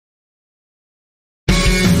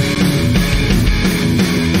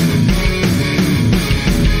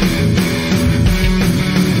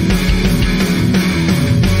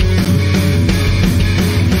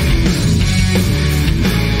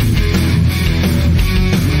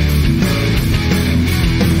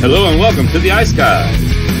Hello and welcome to the Ice Guys,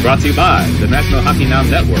 brought to you by the National Hockey Now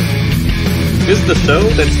Network. This is the show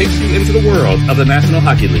that takes you into the world of the National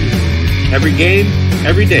Hockey League. Every game,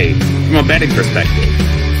 every day, from a betting perspective.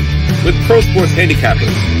 With pro sports handicappers,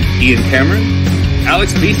 Ian Cameron,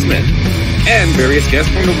 Alex B. Smith, and various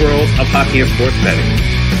guests from the world of hockey and sports betting.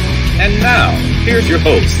 And now, here's your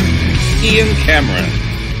host, Ian Cameron.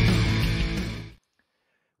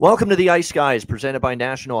 Welcome to the Ice Guys, presented by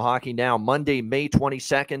National Hockey Now, Monday, May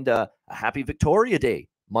 22nd. A happy Victoria Day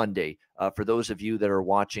Monday for those of you that are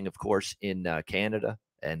watching, of course, in Canada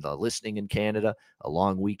and listening in Canada. A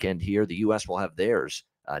long weekend here. The U.S. will have theirs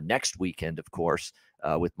next weekend, of course,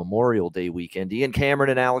 with Memorial Day weekend. Ian Cameron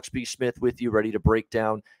and Alex B. Smith with you, ready to break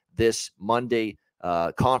down this Monday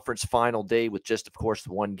conference final day with just, of course,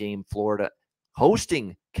 the one game. Florida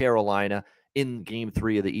hosting Carolina in Game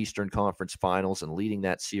 3 of the Eastern Conference Finals and leading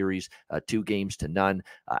that series 2-0.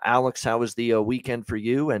 Alex, how was the weekend for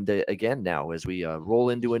you? And again, now as we roll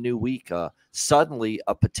into a new week, suddenly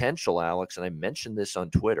a potential, Alex, and I mentioned this on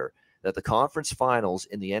Twitter, that the conference finals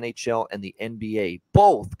in the NHL and the NBA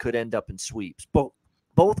both could end up in sweeps.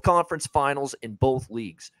 Both conference finals in both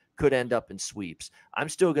leagues could end up in sweeps. I'm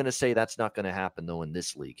still going to say that's not going to happen, though, in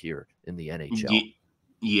this league here in the NHL.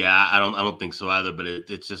 Yeah, I don't think so either, but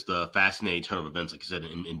it's just a fascinating turn of events, like you said,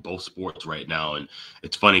 in both sports right now. And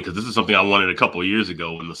it's funny because this is something I wanted a couple of years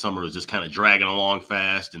ago when the summer was just kind of dragging along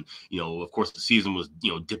fast. And, of course, the season was,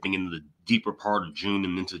 dipping into the deeper part of June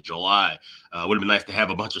and into July. Would have been nice to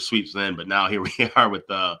have a bunch of sweeps then, but now here we are with,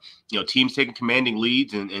 teams taking commanding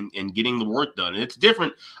leads and getting the work done. And it's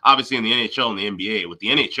different, obviously, in the NHL and the NBA. With the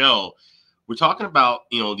NHL, we're talking about,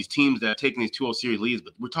 these teams that are taking these 2-0 series leads,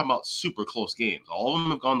 but we're talking about super close games. All of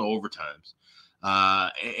them have gone to overtimes.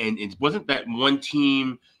 And it wasn't that one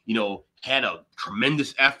team, had a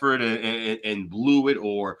tremendous effort and blew it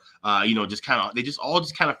or, they just all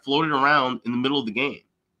kind of floated around in the middle of the game,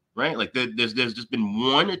 right? Like there's just been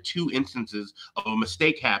one or two instances of a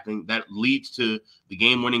mistake happening that leads to the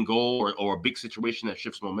game-winning goal or a big situation that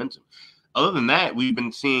shifts momentum. Other than that, we've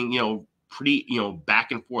been seeing, pretty,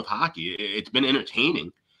 back and forth hockey. It's been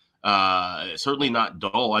entertaining. Certainly not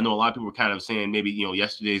dull. I know a lot of people were kind of saying maybe,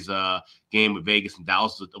 yesterday's game with Vegas and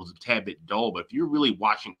Dallas was a tad bit dull, but if you're really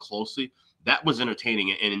watching closely, that was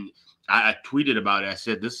entertaining. And I tweeted about it. I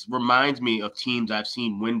said, this reminds me of teams I've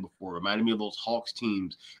seen win before. It reminded me of those Hawks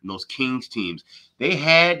teams and those Kings teams. They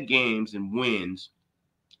had games and wins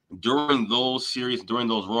during those series, during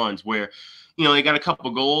those runs where, they got a couple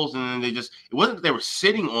of goals and then it wasn't that they were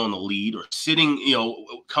sitting on the lead or sitting,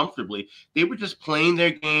 comfortably. They were just playing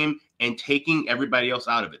their game and taking everybody else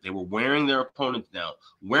out of it. They were wearing their opponents down,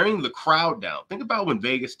 wearing the crowd down. Think about when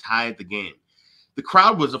Vegas tied the game. The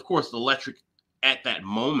crowd was, of course, electric at that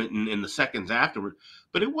moment and in the seconds afterward,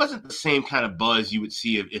 but it wasn't the same kind of buzz you would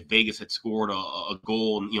see if Vegas had scored a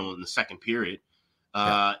goal, in the second period.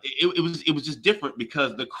 It was just different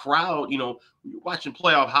because the crowd, you're watching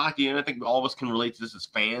playoff hockey, and I think all of us can relate to this as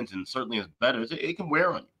fans, and certainly as bettors, it can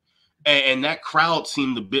wear on you. And that crowd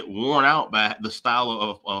seemed a bit worn out by the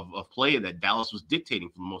style of play that Dallas was dictating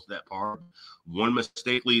for most of that part. One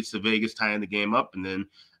mistake leads to Vegas tying the game up, and then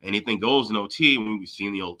anything goes in OT. We've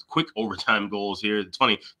seen, quick overtime goals here. It's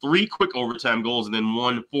funny, 3 quick overtime goals and then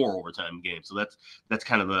 1 4 overtime game. So that's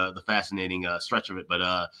kind of the fascinating stretch of it.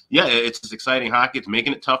 But it's just exciting hockey. It's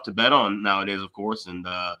making it tough to bet on nowadays, of course. And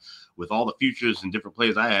with all the futures and different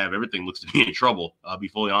plays I have, everything looks to be in trouble. I'll be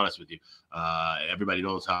fully honest with you. Everybody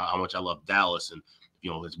knows how much I love Dallas, and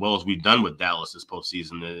as well as we've done with Dallas this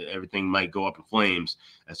postseason, everything might go up in flames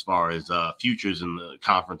as far as futures in the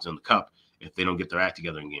conference and the cup if they don't get their act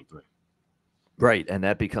together in Game 3. Right, and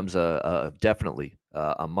that becomes definitely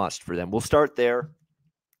a must for them. We'll start there.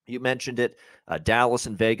 You mentioned it, Dallas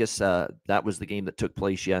and Vegas. That was the game that took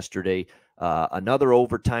place yesterday. Another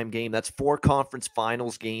overtime game. That's 4 conference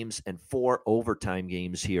finals games and 4 overtime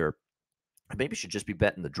games here. I maybe should just be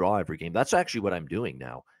betting the draw every game. That's actually what I'm doing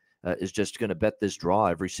now. Is just going to bet this draw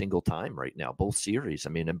every single time right now, both series. I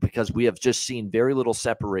mean, and because we have just seen very little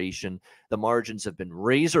separation, the margins have been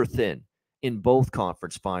razor thin in both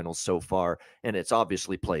conference finals so far, and it's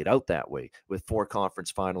obviously played out that way with 4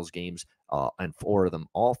 conference finals games and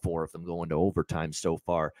all four of them going to overtime so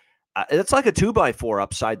far. It's like a 2x4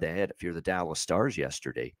 upside the head if you're the Dallas Stars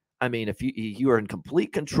yesterday. I mean, if you are in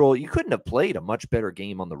complete control, you couldn't have played a much better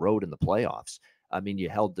game on the road in the playoffs. I mean, you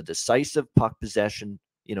held the decisive puck possession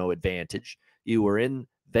advantage. You were in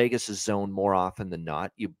Vegas's zone more often than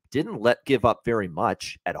not. You didn't give up very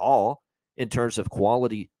much at all in terms of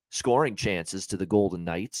quality scoring chances to the Golden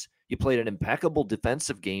Knights. You played an impeccable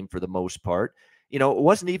defensive game for the most part. It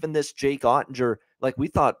wasn't even this Jake Ottinger, like we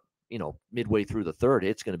thought, midway through the third,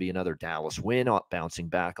 it's going to be another Dallas win, bouncing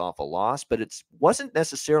back off a loss. But it wasn't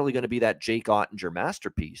necessarily going to be that Jake Ottinger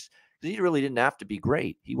masterpiece, because he really didn't have to be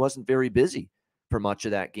great. He wasn't very busy for much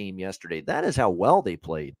of that game yesterday. That is how well they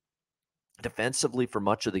played defensively for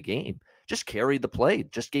much of the game. Just carried the play,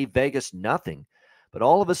 just gave Vegas nothing. But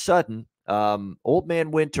all of a sudden, old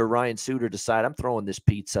man Winter, Ryan Suter, decided, I'm throwing this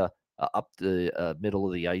pizza up the middle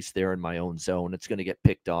of the ice there in my own zone. It's going to get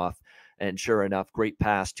picked off. And sure enough, great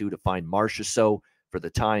pass, too, to find Marchessault for the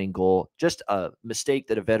tying goal. Just a mistake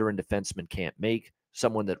that a veteran defenseman can't make,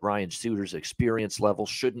 someone that Ryan Suter's experience level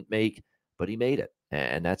shouldn't make, but he made it.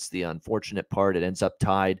 And that's the unfortunate part. It ends up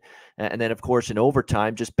tied. And then, of course, in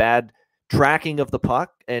overtime, just bad tracking of the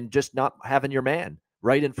puck and just not having your man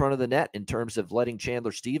right in front of the net in terms of letting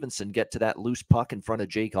Chandler Stevenson get to that loose puck in front of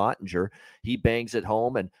Jake Ottinger. He bangs it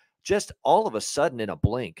home, and just all of a sudden in a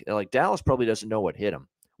blink, like Dallas probably doesn't know what hit him.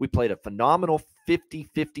 We played a phenomenal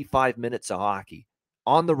 55 minutes of hockey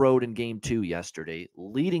on the road in game 2 yesterday,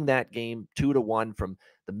 leading that game 2-1 from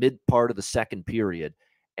the mid part of the second period.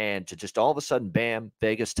 And to just all of a sudden, bam,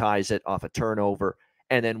 Vegas ties it off a turnover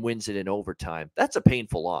and then wins it in overtime. That's a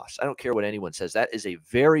painful loss. I don't care what anyone says. That is a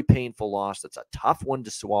very painful loss. That's a tough one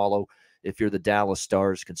to swallow if you're the Dallas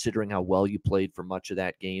Stars, considering how well you played for much of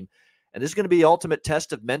that game. And this is going to be the ultimate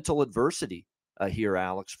test of mental adversity here,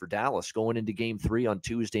 Alex, for Dallas going into game 3 on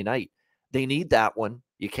Tuesday night. They need that one.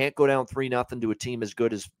 You can't go down 3-0 to a team as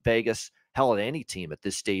good as Vegas. Hell, at any team at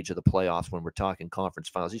this stage of the playoffs when we're talking conference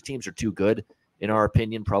finals. These teams are too good, in our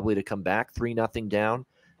opinion, probably to come back 3-0 down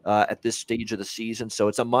at this stage of the season. So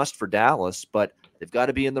it's a must for Dallas, but they've got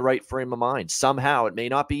to be in the right frame of mind. Somehow, it may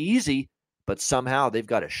not be easy, but somehow they've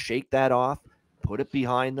got to shake that off, put it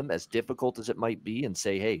behind them, as difficult as it might be, and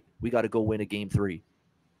say, hey, we got to go win a game 3.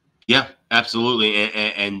 Yeah, absolutely.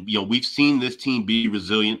 And we've seen this team be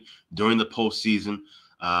resilient during the postseason.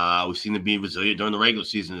 We've seen them be resilient during the regular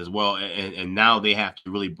season as well. And now they have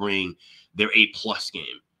to really bring their A+ game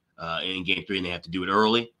in game 3, and they have to do it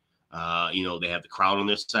early. They have the crowd on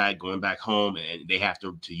their side going back home, and they have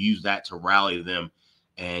to use that to rally them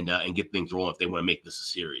and get things rolling if they want to make this a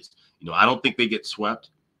series. I don't think they get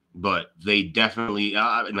swept, but they definitely,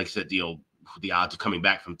 and like I said, the odds of coming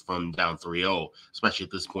back from down 3-0, especially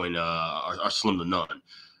at this point, are slim to none.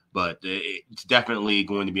 But it's definitely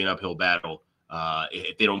going to be an uphill battle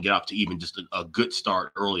if they don't get off to even just a good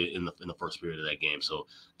start early in the first period of that game. So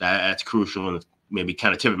that's crucial, and maybe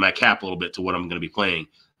kind of tipping my cap a little bit to what I'm going to be playing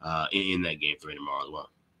in that game 3 tomorrow as well.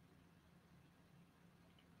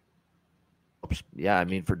 Yeah, I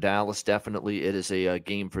mean, for Dallas, definitely it is a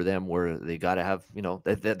game for them where they got to have,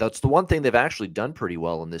 that's the one thing they've actually done pretty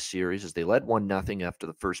well in this series is they led 1-0 after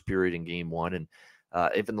the first period in game 1. And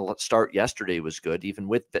even the start yesterday was good, even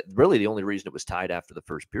with really the only reason it was tied after the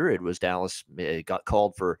first period was Dallas got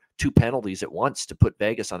called for 2 penalties at once to put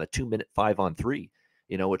Vegas on a 2-minute 5-on-3,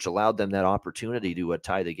 which allowed them that opportunity to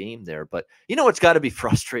tie the game there. But, it's got to be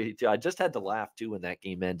frustrating too. I just had to laugh too when that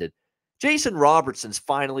game ended. Jason Robertson's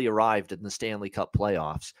finally arrived in the Stanley Cup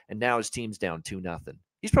playoffs, and now his team's down 2-0.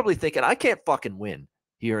 He's probably thinking, I can't fucking win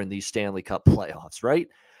here in these Stanley Cup playoffs, right?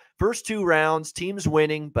 First 2 rounds, team's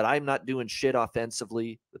winning, but I'm not doing shit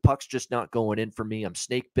offensively. The puck's just not going in for me. I'm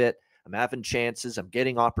snake bit. I'm having chances. I'm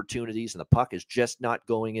getting opportunities, and the puck is just not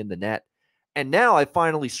going in the net. And now I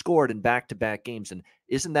finally scored in back-to-back games. And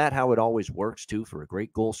isn't that how it always works, too, for a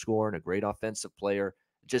great goal scorer and a great offensive player?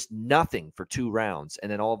 Just nothing for 2 rounds.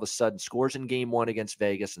 And then all of a sudden scores in game 1 against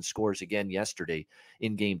Vegas and scores again yesterday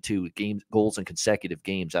in game 2, goals in consecutive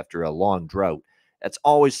games after a long drought. That's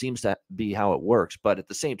always seems to be how it works. But at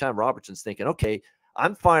the same time, Robertson's thinking, okay,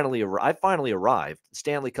 I finally arrived.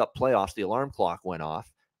 Stanley Cup playoffs, the alarm clock went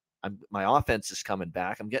off. My offense is coming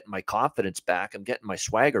back. I'm getting my confidence back. I'm getting my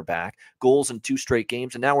swagger back. Goals in 2 straight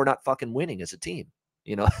games. And now we're not fucking winning as a team.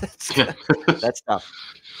 That's tough.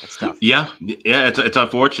 That's tough. Yeah, it's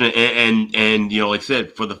unfortunate, and like I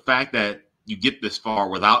said, for the fact that you get this far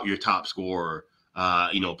without your top scorer,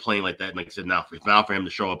 playing like that, and like I said, now for him to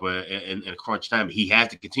show up in a crunch time, he has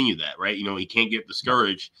to continue that, right? He can't get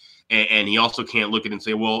discouraged, and he also can't look at it and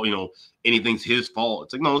say, well, anything's his fault.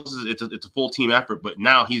 It's like, no, it's a full team effort, but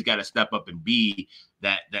now he's got to step up and be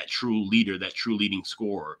that true leader, that true leading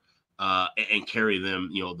scorer, and carry them,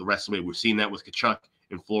 the rest of the way. We're seeing that with Tkachuk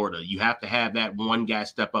in Florida. You have to have that one guy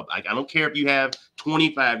step up. I don't care if you have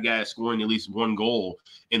 25 guys scoring at least 1 goal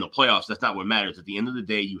in the playoffs. That's not what matters. At the end of the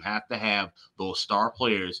day, you have to have those star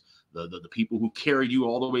players, the people who carried you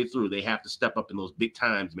all the way through. They have to step up in those big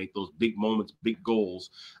times, make those big moments, big goals.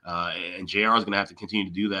 And JR is going to have to continue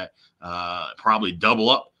to do that, probably double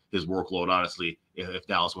up his workload, honestly, if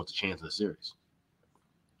Dallas wants a chance in the series.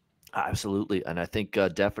 Absolutely. And I think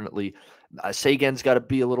definitely Sagan's got to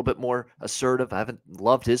be a little bit more assertive. I haven't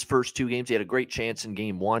loved his first two games. He had a great chance in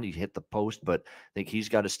game one. He hit the post, but I think he's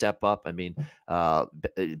got to step up. I mean,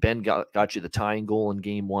 Ben got you the tying goal in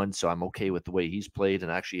game one, so I'm okay with the way he's played,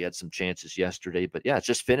 and actually had some chances yesterday. But yeah, it's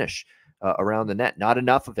just finish around the net. Not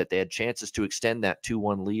enough of it. They had chances to extend that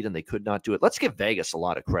 2-1 lead, and they could not do it. Let's give Vegas a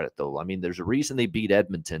lot of credit, though. I mean, there's a reason they beat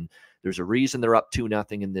Edmonton. There's a reason they're up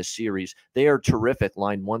 2-0 in this series. They are terrific,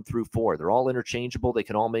 line 1 through 4. They're all interchangeable. They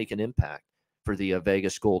can all make an impact for the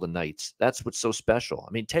Vegas Golden Knights. That's what's so special.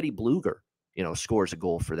 I mean, Teddy Bluger, scores a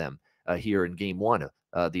goal for them here in game one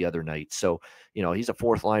the other night. So, he's a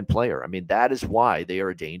fourth line player. I mean, that is why they are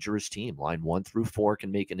a dangerous team. Line 1 through 4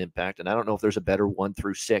 can make an impact. And I don't know if there's a better 1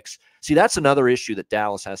 through 6. See, that's another issue that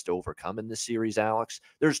Dallas has to overcome in this series, Alex.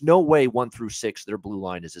 There's no way 1 through 6, their blue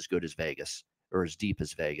line is as good as Vegas or as deep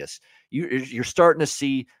as Vegas. You're starting to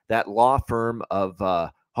see that law firm of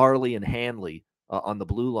Harley and Hanley on the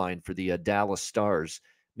blue line for the Dallas Stars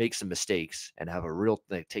make some mistakes and have a real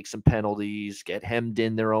thing, take some penalties, get hemmed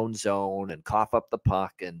in their own zone and cough up the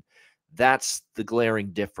puck. And that's the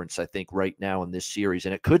glaring difference, I think, right now in this series.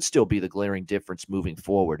 And it could still be the glaring difference moving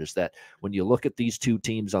forward, is that when you look at these two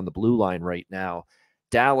teams on the blue line right now,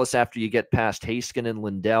 Dallas, after you get past Heiskanen,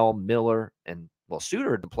 Lindell, Miller, and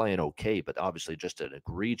Suter playing okay, but obviously just an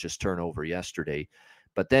egregious turnover yesterday.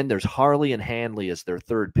 But then there's Harley and Hanley as their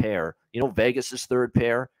third pair. Vegas's third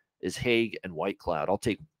pair is Hague and Whitecloud. I'll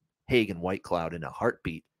take Hague and Whitecloud in a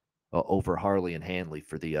heartbeat over Harley and Hanley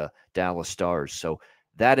for the Dallas Stars. So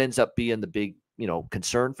that ends up being the big,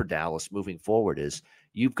 concern for Dallas moving forward, is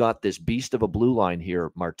you've got this beast of a blue line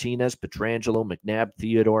here: Martinez, Pietrangelo, McNabb,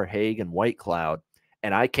 Theodore, Hague, and Whitecloud.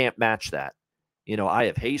 And I can't match that. I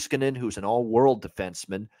have Heiskanen, who's an all-world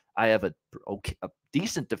defenseman. I have a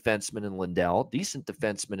decent defenseman in Lindell, decent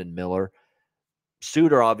defenseman in Miller.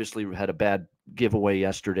 Suter obviously had a bad giveaway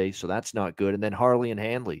yesterday, so that's not good. And then Harley and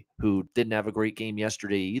Hanley, who didn't have a great game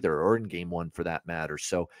yesterday either, or in game one for that matter.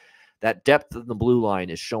 So that depth in the blue line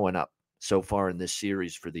is showing up so far in this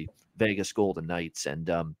series for the Vegas Golden Knights. And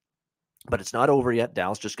but it's not over yet.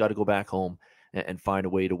 Dallas just got to go back home and find a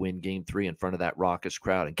way to win game 3 in front of that raucous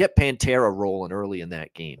crowd and get Pantera rolling early in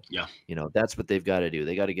that game. Yeah. That's what they've got to do.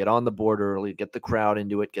 They got to get on the board early, get the crowd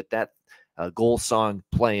into it, get that goal song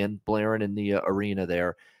blaring in the arena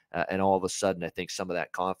there. And all of a sudden, I think some of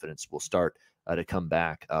that confidence will start to come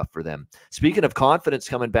back for them. Speaking of confidence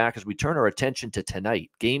coming back, as we turn our attention to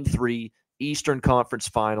tonight, game 3, Eastern Conference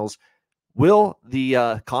Finals, will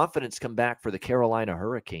the confidence come back for the Carolina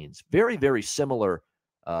Hurricanes? Very, very similar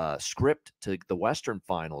script to the Western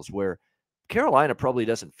Finals, where Carolina probably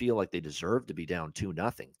doesn't feel like they deserve to be down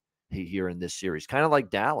 2-0 here in this series. Kind of like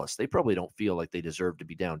Dallas. They probably don't feel like they deserve to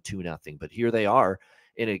be down 2-0, but here they are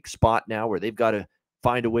in a spot now where they've got to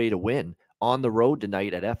find a way to win on the road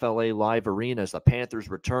tonight at FLA Live Arena as the Panthers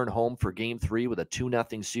return home for game 3 with a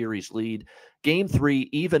 2-0 series lead. Game 3,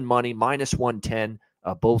 even money, -110,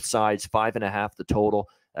 both sides, 5.5 the total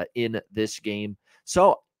in this game.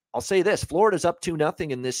 So I'll say this: Florida's up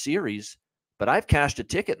 2-0 in this series, but I've cashed a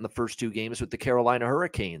ticket in the first 2 games with the Carolina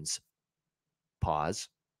Hurricanes. Pause.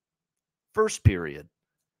 First period,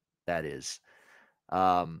 that is.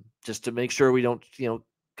 Just to make sure we don't,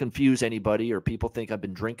 confuse anybody or people think I've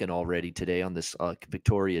been drinking already today on this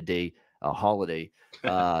Victoria Day holiday.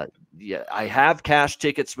 Yeah, I have cashed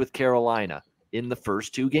tickets with Carolina in the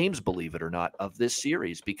first 2 games, believe it or not, of this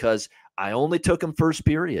series, because I only took them first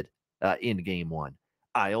period in game 1.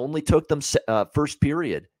 I only took them first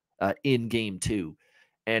period in game 2.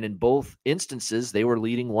 And in both instances, they were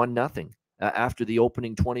leading 1-0 after the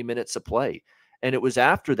opening 20 minutes of play. And it was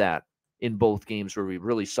after that in both games where we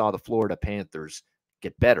really saw the Florida Panthers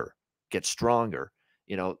get better, get stronger,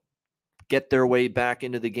 get their way back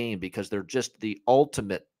into the game, because they're just the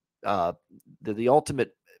ultimate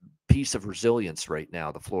piece of resilience right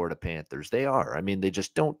now, the Florida Panthers. They are. I mean, they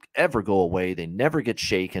just don't ever go away. They never get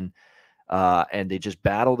shaken. And they just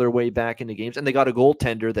battle their way back into games. And they got a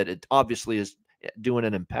goaltender that it obviously is doing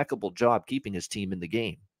an impeccable job keeping his team in the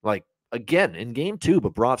game. Like, again, in game 2,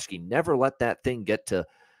 Bobrovsky never let that thing get to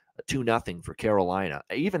 2-0 for Carolina.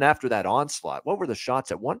 Even after that onslaught, what were the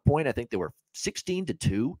shots? At one point, I think they were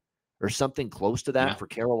 16-2 or something close to that for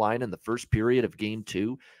Carolina in the first period of game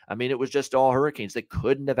 2. I mean, it was just all Hurricanes. They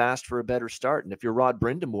couldn't have asked for a better start. And if you're Rod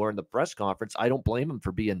Brindamore in the press conference, I don't blame him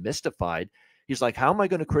for being mystified. He's like, how am I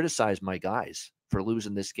going to criticize my guys for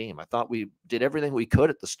losing this game? I thought we did everything we could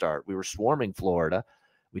at the start. We were swarming Florida.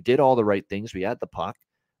 We did all the right things. We had the puck.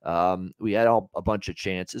 We had a bunch of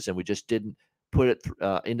chances, and we just didn't put it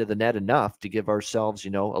into the net enough to give ourselves, a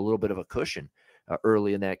little bit of a cushion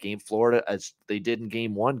early in that game. Florida, as they did in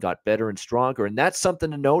game one, got better and stronger. And that's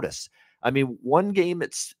something to notice. I mean, one game,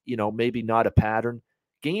 it's, maybe not a pattern.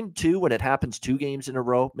 Game two, when it happens 2 games in a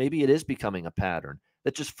row, maybe it is becoming a pattern.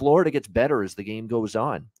 That just Florida gets better as the game goes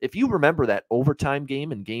on. If you remember that overtime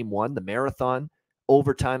game in game one, the marathon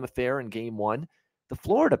overtime affair in game one, the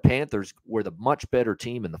Florida Panthers were the much better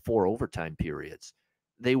team in the 4 overtime periods.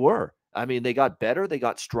 They were. I mean, they got better. They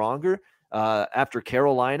got stronger. After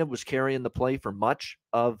Carolina was carrying the play for much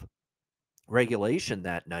of regulation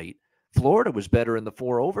that night, Florida was better in the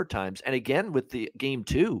 4 overtimes. And again, with the game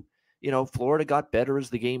two, Florida got better as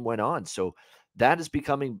the game went on. So that is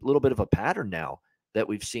becoming a little bit of a pattern now that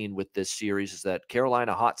we've seen with this series, is that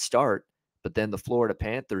Carolina hot start, but then the Florida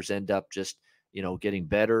Panthers end up just, getting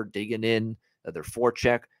better, digging in. Their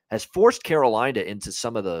forecheck has forced Carolina into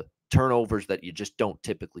some of the turnovers that you just don't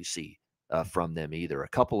typically see from them either. A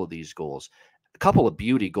couple of these goals, a couple of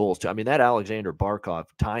beauty goals too. I mean, that Alexander Barkov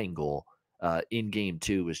tying goal in game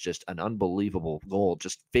two is just an unbelievable goal,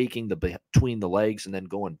 just faking the between the legs and then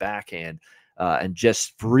going backhand and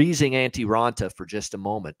just freezing Antti Raanta for just a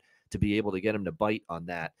moment to be able to get him to bite on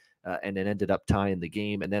that. And it ended up tying the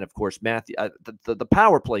game. And then, of course, Matthew, the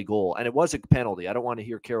power play goal, and it was a penalty. I don't want to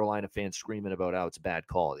hear Carolina fans screaming about how it's a bad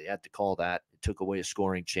call. They had to call that. It took away a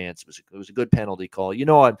scoring chance. It was a good penalty call.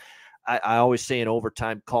 I always say in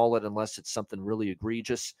overtime, call it unless it's something really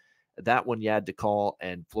egregious. That one you had to call,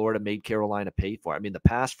 and Florida made Carolina pay for it. I mean, the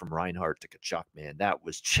pass from Reinhart to Tkachuk, man, that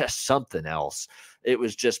was just something else. It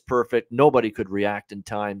was just perfect. Nobody could react in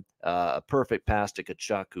time. A perfect pass to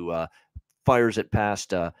Tkachuk, who fires it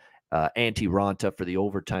past Antti Raanta for the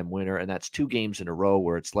overtime winner. And that's 2 games in a row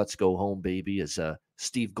where it's let's go home, baby, as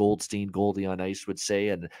Steve Goldstein, Goldie on Ice, would say.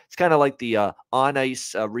 And it's kind of like the on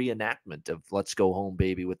ice reenactment of let's go home,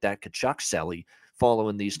 baby, with that Tkachuk celly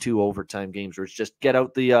following these 2 overtime games, where it's just get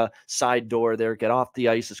out the side door there, get off the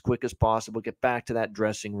ice as quick as possible, get back to that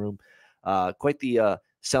dressing room. Quite the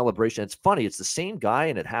celebration. It's funny. It's the same guy,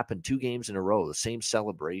 and it happened 2 games in a row, the same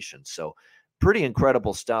celebration. So pretty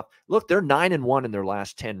incredible stuff. Look, they're 9-1 in their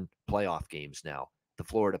last 10 playoff games now, the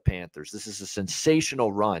Florida Panthers. This is a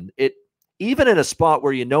sensational run. Even in a spot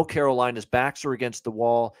where Carolina's backs are against the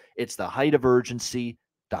wall, it's the height of urgency,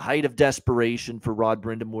 the height of desperation for Rod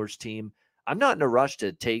Brindamore's team. I'm not in a rush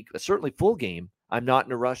to take a certainly full game. I'm not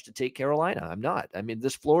in a rush to take Carolina. I'm not. I mean,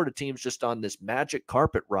 this Florida team's just on this magic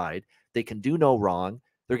carpet ride. They can do no wrong.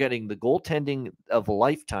 They're getting the goaltending of a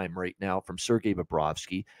lifetime right now from Sergei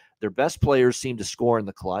Bobrovsky. Their best players seem to score in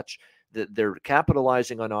the clutch. They're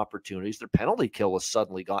capitalizing on opportunities. Their penalty kill has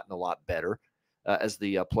suddenly gotten a lot better as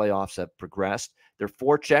the playoffs have progressed. Their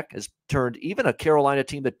forecheck has turned even a Carolina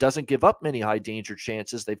team that doesn't give up many high-danger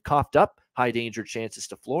chances. They've coughed up high-danger chances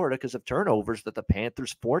to Florida because of turnovers that the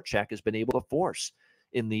Panthers' forecheck has been able to force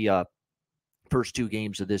in the first 2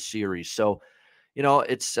 games of this series. So,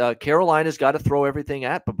 it's Carolina's got to throw everything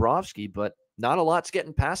at Bobrovsky, but not a lot's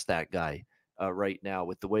getting past that guy right now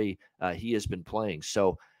with the way he has been playing.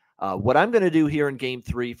 So what I'm going to do here in game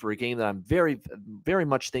 3 for a game that I'm very, very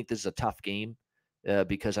much think this is a tough game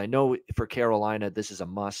because I know for Carolina, this is a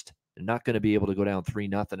must. They're not going to be able to go down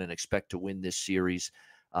 3-0 and expect to win this series.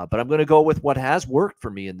 But I'm going to go with what has worked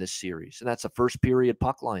for me in this series, and that's a first period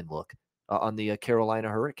puck line look on the Carolina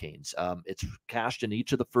Hurricanes. It's cashed in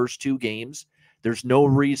each of the first 2 games. There's no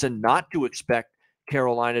reason not to expect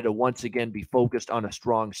Carolina to once again be focused on a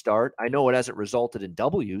strong start. I know it hasn't resulted in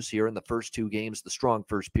W's here in the first 2 games, the strong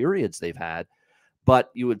first periods they've had, but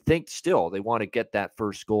you would think still they want to get that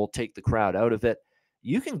first goal, take the crowd out of it.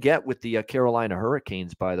 You can get with the Carolina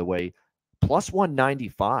Hurricanes, by the way, plus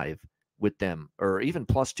 195 with them, or even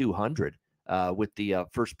plus 200 with the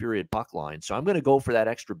first period puck line. So I'm going to go for that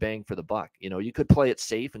extra bang for the buck. You could play it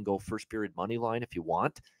safe and go first period money line if you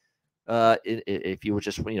want. If you were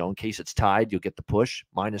just, in case it's tied, you'll get the push.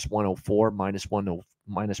 Minus 104, minus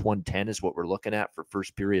 110 is what we're looking at for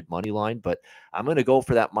first period money line. But I'm going to go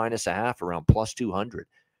for that minus a half around plus 200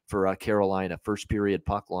 for Carolina first period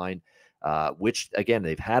puck line, which, again,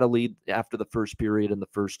 they've had a lead after the first period in the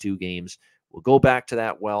first 2 games. We'll go back to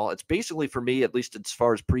that. Well, it's basically, for me, at least as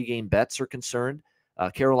far as pregame bets are concerned,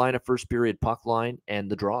 Carolina first period puck line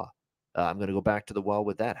and the draw. I'm going to go back to the well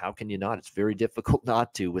with that. How can you not? It's very difficult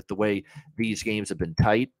not to with the way these games have been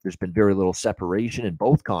tight. There's been very little separation in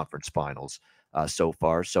both conference finals so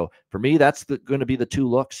far. So for me, that's going to be the 2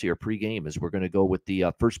 looks here pregame is we're going to go with the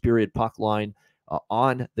first period puck line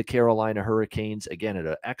on the Carolina Hurricanes, again, at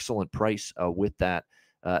an excellent price with that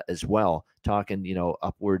as well. Talking,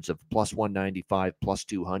 upwards of plus 195, plus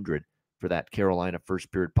 200. For that Carolina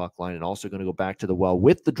first period puck line, and also going to go back to the well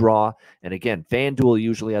with the draw. And again, FanDuel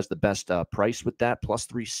usually has the best price with that, plus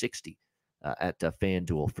 360 at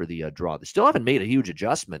FanDuel for the draw. They still haven't made a huge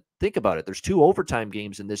adjustment. Think about it. There's 2 overtime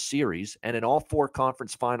games in this series and in all 4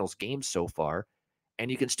 conference finals games so far, and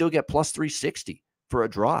you can still get plus 360 for a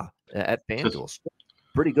draw at FanDuel.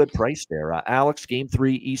 Pretty good price there. Alex, Game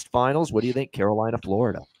 3 East Finals. What do you think? Carolina,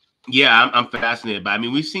 Florida. Yeah, I'm fascinated by it. I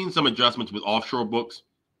mean, we've seen some adjustments with offshore books.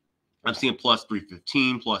 I'm seeing plus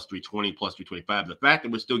 315, plus 320, plus 325. The fact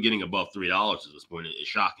that we're still getting above $3 at this point is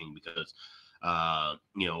shocking because,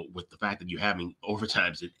 with the fact that you're having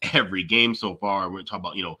overtimes in every game so far, we're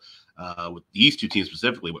talking about, with these 2 teams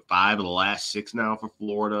specifically, with 5 of the last 6 now for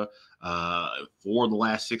Florida, 4 of the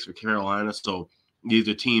last 6 for Carolina. So these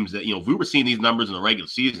are teams that, if we were seeing these numbers in the regular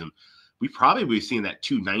season, we probably would be seeing that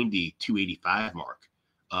 290, 285 mark.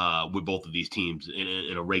 With both of these teams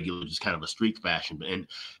in a regular, just kind of a streak fashion. And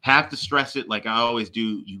have to stress it, like I always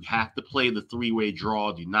do, you have to play the 3-way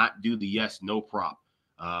draw. Do not do the yes-no prop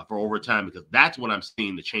for overtime, because that's what I'm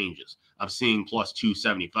seeing the changes. I'm seeing plus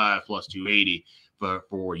 275, plus 280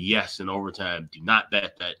 for yes in overtime. Do not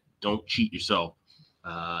bet that. Don't cheat yourself.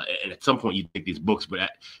 And at some point, you think these books would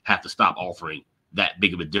have to stop offering that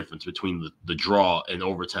big of a difference between the draw and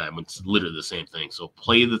overtime when it's literally the same thing. So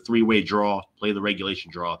play the 3-way draw, play the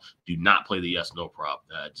regulation draw. Do not play the yes/no prop.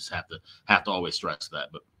 Just have to always stress that.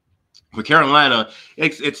 But for Carolina,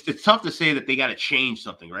 it's tough to say that they got to change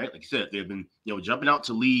something, right? Like you said, they've been jumping out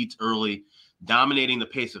to leads early, dominating the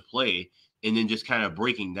pace of play, and then just kind of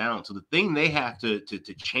breaking down. So the thing they have to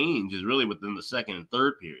change is really within the second and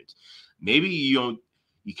third periods. Maybe you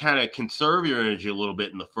kind of conserve your energy a little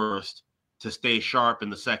bit in the first to stay sharp in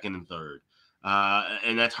the second and third.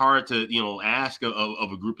 And that's hard to, ask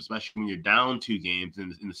of a group, especially when you're down 2 games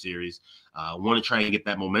in the series. Want to try and get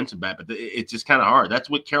that momentum back, but it's just kind of hard. That's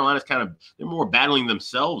what Carolina's they're more battling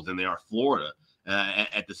themselves than they are Florida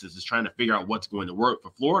at this. Is trying to figure out what's going to work. For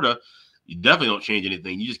Florida, you definitely don't change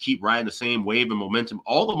anything. You just keep riding the same wave of momentum.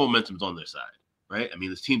 All the momentum's on their side, right? I mean,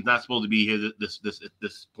 this team's not supposed to be here at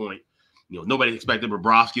this point. Nobody expected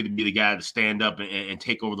Bobrovsky to be the guy to stand up and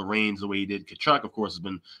take over the reins the way he did. Tkachuk, of course, has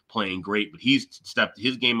been playing great, but he's stepped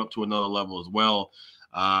his game up to another level as well.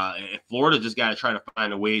 And Florida just got to try to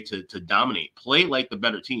find a way to dominate, play like the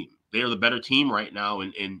better team. They are the better team right now,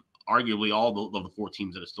 and arguably all of the 4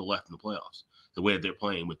 teams that are still left in the playoffs. The way that they're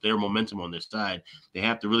playing with their momentum on their side, they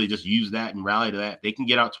have to really just use that and rally to that. They can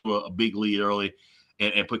get out to a big lead early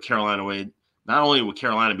and put Carolina away. Not only will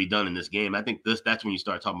Carolina be done in this game, I think that's when you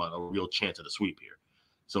start talking about a real chance of the sweep here.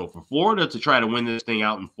 So for Florida to try to win this thing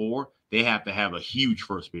out in 4, they have to have a huge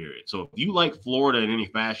first period. So if you like Florida in any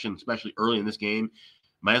fashion, especially early in this game,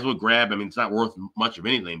 might as well grab, it's not worth much of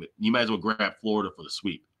anything, but you might as well grab Florida for the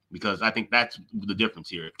sweep, because I think that's the difference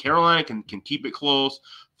here. If Carolina can keep it close,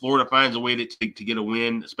 Florida finds a way to get a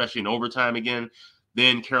win, especially in overtime again,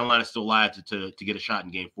 then Carolina still lies to get a shot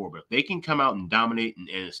in Game 4. But if they can come out and dominate and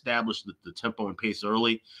establish the tempo and pace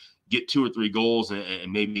early, get 2 or 3 goals and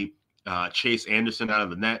maybe chase Anderson out of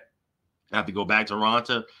the net, have to go back to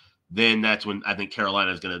Ronta, then that's when I think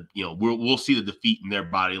Carolina is going to, we'll see the defeat in their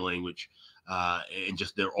body language and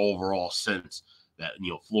just their overall sense that,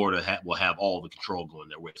 Florida will have all the control going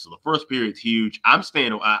their way. So the first period's huge. I'm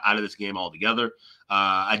staying out of this game altogether.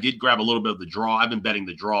 I did grab a little bit of the draw. I've been betting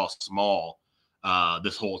the draw small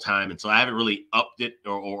this whole time, and so I haven't really upped it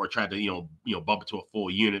or tried to bump it to a full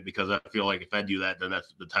unit, because I feel like if I do that, then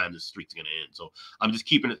that's the time the streak's going to end. So I'm just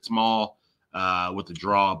keeping it small with the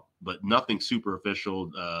draw, but nothing super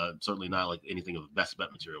official. Certainly not like anything of the best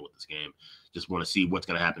bet material with this game. Just want to see what's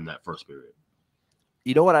going to happen in that first period.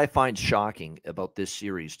 You know what I find shocking about this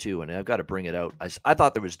series too, and I've got to bring it out. I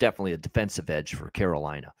thought there was definitely a defensive edge for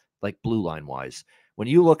Carolina, like blue line wise. When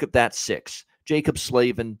you look at that 6, Jacob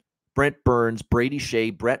Slavin, Brent Burns, Brady Shea,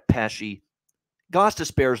 Brett Pesce.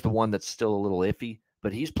 Gostisbehere is the one that's still a little iffy,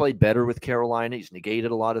 but he's played better with Carolina. He's negated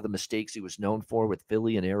a lot of the mistakes he was known for with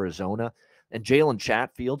Philly and Arizona. And Jalen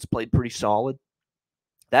Chatfield's played pretty solid.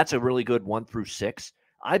 That's a really good 1 through 6.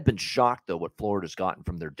 I've been shocked, though, what Florida's gotten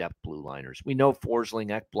from their depth blue liners. We know Forsling,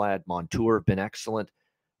 Ekblad, Montour have been excellent.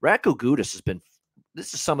 Radko Gudas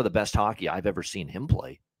this is some of the best hockey I've ever seen him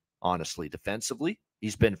play, honestly, defensively.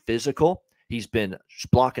 He's been physical. He's been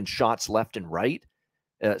blocking shots left and right.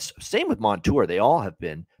 Same with Montour. They all have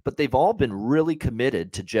been, but they've all been really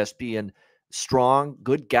committed to just being strong,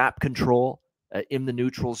 good gap control in the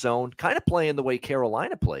neutral zone, kind of playing the way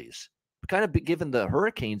Carolina plays, kind of giving the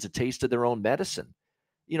Hurricanes a taste of their own medicine.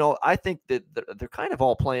 I think that they're kind of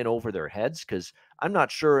all playing over their heads, because I'm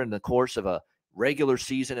not sure in the course of a regular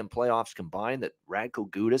season and playoffs combined that Radko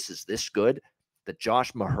Gudas is this good, that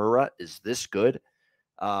Josh Mahura is this good.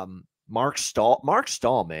 Mark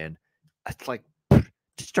Stahl, man, it's like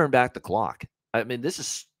just turn back the clock. I mean, this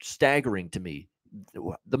is staggering to me.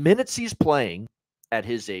 The minutes he's playing at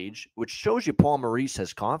his age, which shows you Paul Maurice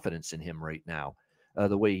has confidence in him right now,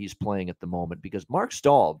 the way he's playing at the moment, because Mark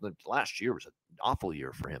Stahl, last year was an awful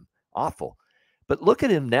year for him. Awful. But look at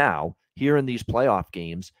him now here in these playoff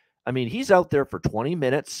games. I mean, he's out there for 20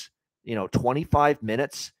 minutes, 25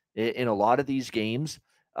 minutes in a lot of these games.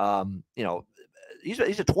 He's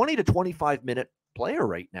a 20 to 25 minute player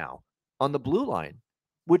right now on the blue line,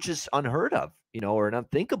 which is unheard of, or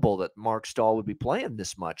unthinkable that Mark Stahl would be playing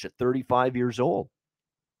this much at 35 years old.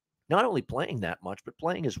 Not only playing that much, but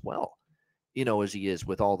playing as well, as he is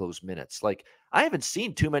with all those minutes. Like, I haven't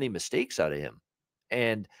seen too many mistakes out of him.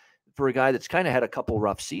 And for a guy that's kind of had a couple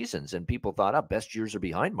rough seasons, and people thought, best years are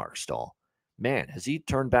behind Mark Stahl. Man, has he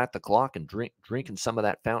turned back the clock and drinking some of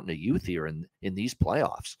that fountain of youth here in these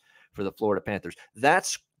playoffs for the Florida Panthers?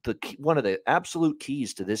 That's one of the absolute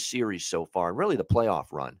keys to this series so far, and really the playoff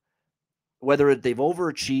run. Whether they've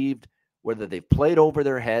overachieved, whether they've played over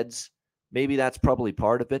their heads, maybe that's probably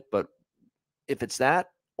part of it. But if it's that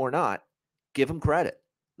or not, give them credit.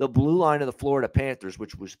 The blue line of the Florida Panthers,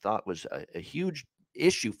 which was thought was a huge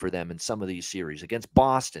issue for them in some of these series, against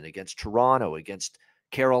Boston, against Toronto, against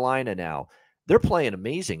Carolina now, they're playing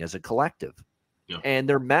amazing as a collective. Yeah. And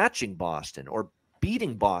they're matching Boston or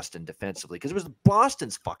beating Boston defensively, because it was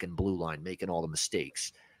Boston's fucking blue line making all the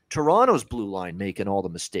mistakes. Toronto's blue line making all the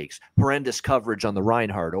mistakes. Horrendous coverage on the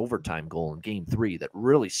Reinhart overtime goal in Game 3 that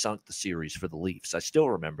really sunk the series for the Leafs. I still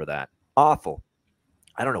remember that. Awful.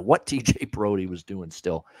 I don't know what TJ Brodie was doing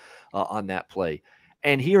still on that play.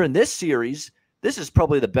 And here in this series, this is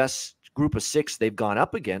probably the best group of 6 they've gone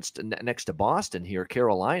up against next to Boston here,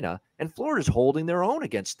 Carolina. And Florida's holding their own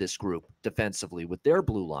against this group defensively with their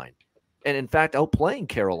blue line. And in fact, outplaying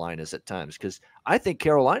Carolina's at times, because I think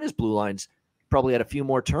Carolina's blue line's probably had a few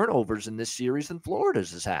more turnovers in this series than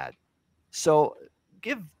Florida's has had. So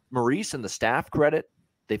give Maurice and the staff credit.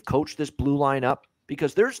 They've coached this blue line up,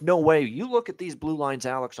 because there's no way, you look at these blue lines,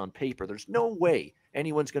 Alex, on paper, there's no way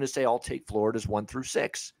anyone's going to say, I'll take Florida's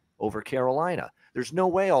 1-6 over Carolina. There's no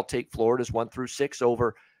way I'll take Florida's 1-6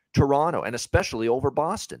 over Toronto, and especially over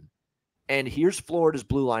Boston. And here's Florida's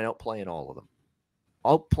blue line outplaying all of them.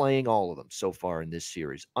 Outplaying all of them so far in this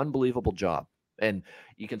series. Unbelievable job. And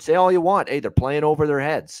you can say all you want. Hey, they're playing over their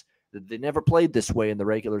heads. They never played this way in the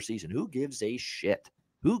regular season. Who gives a shit?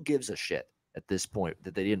 Who gives a shit at this point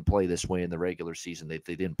that they didn't play this way in the regular season? They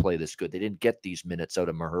didn't play this good. They didn't get these minutes out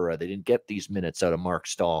of Mahura. They didn't get these minutes out of Mark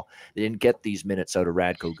Stahl. They didn't get these minutes out of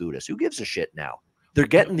Radko Gudas. Who gives a shit now? They're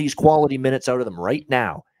getting these quality minutes out of them right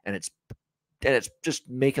now, and it's just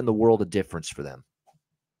making the world a difference for them.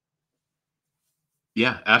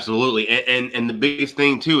 Yeah, absolutely. And the biggest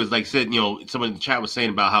thing too is, like I said, someone in the chat was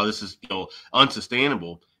saying about how this is,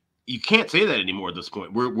 unsustainable. You can't say that anymore at this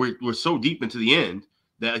point. We're so deep into the end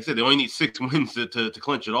that, like I said, they only need 6 wins to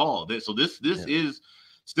clinch it all. So this is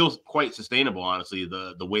still quite sustainable, honestly,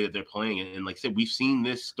 the way that they're playing. And like I said, we've seen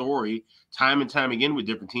this story time and time again with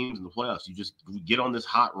different teams in the playoffs. You just get on this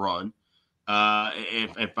hot run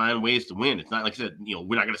and find ways to win. It's not, like I said,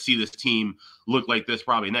 we're not going to see this team look like this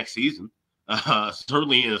probably next season.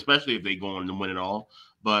 Certainly, and especially if they go on and win it all.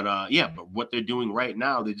 But but what they're doing right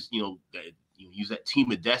now, they just use that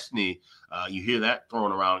team of destiny. You hear that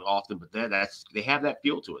thrown around often, but they have that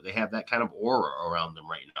feel to it. They have that kind of aura around them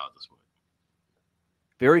right now at this point.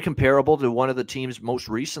 Very comparable to one of the teams most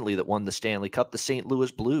recently that won the Stanley Cup, the St.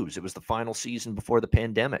 Louis Blues. It was the final season before the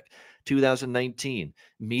pandemic, 2019.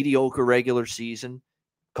 Mediocre regular season,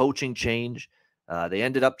 coaching change. They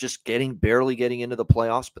ended up just barely getting into the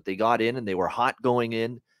playoffs, but they got in and they were hot going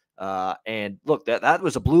in. And look, that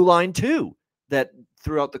was a blue line too, that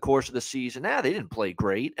throughout the course of the season, they didn't play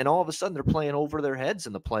great. And all of a sudden they're playing over their heads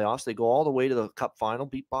in the playoffs. They go all the way to the Cup final,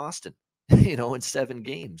 beat Boston, in 7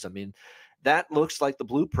 games. I mean, that looks like the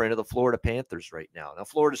blueprint of the Florida Panthers right now. Now,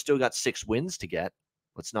 Florida's still got 6 wins to get.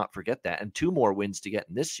 Let's not forget that. And 2 more wins to get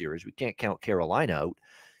in this series. We can't count Carolina out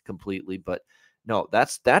completely, but no,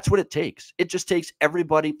 that's what it takes. It just takes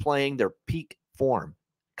everybody playing their peak form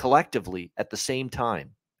collectively at the same time.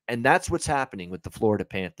 And that's what's happening with the Florida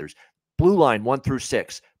Panthers. Blue line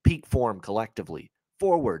 1-6, peak form collectively.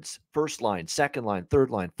 Forwards, first line, second line, third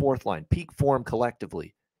line, fourth line, peak form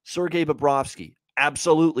collectively. Sergei Bobrovsky,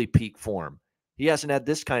 absolutely peak form. He hasn't had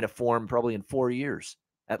this kind of form probably in 4 years,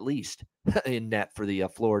 at least, in net for the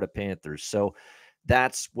Florida Panthers. So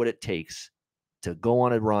that's what it takes to go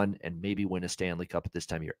on a run and maybe win a Stanley Cup at this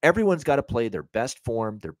time of year. Everyone's got to play their best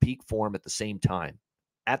form, their peak form at the same time.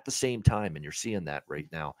 And you're seeing that right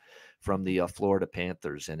now from the Florida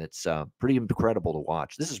Panthers, and it's pretty incredible to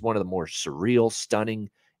watch. This is one of the more surreal, stunning,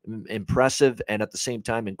 impressive, and at the same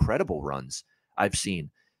time incredible runs I've seen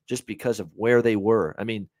just because of where they were. I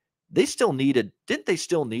mean, didn't they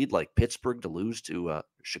still need like Pittsburgh to lose to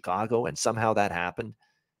Chicago, and somehow that happened?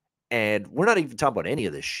 And we're not even talking about any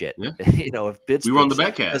of this shit. Yeah. If Pittsburgh we were on the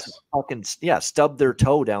Betcast. fucking stubbed their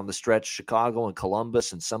toe down the stretch, Chicago and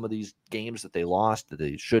Columbus and some of these games that they lost that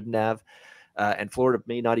they shouldn't have, and Florida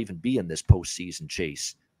may not even be in this postseason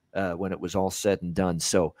chase when it was all said and done.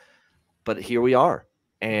 So, but here we are,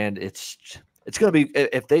 and it's going to be,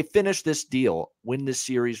 if they finish this deal, win this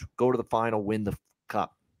series, go to the final, win the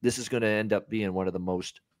cup, this is going to end up being one of the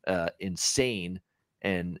most insane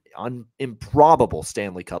and improbable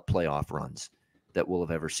Stanley Cup playoff runs that we'll have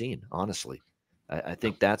ever seen, honestly. I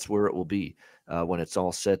think that's where it will be when it's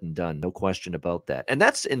all said and done. No question about that. And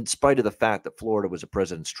that's in spite of the fact that Florida was a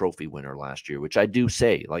President's Trophy winner last year, which I do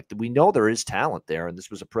say, like, we know there is talent there, and this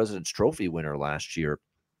was a President's Trophy winner last year.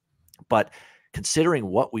 But considering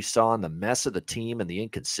what we saw in the mess of the team and the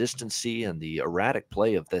inconsistency and the erratic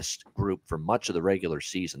play of this group for much of the regular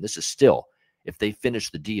season, this is still, if they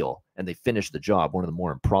finish the deal and they finish the job, one of the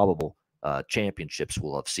more improbable championships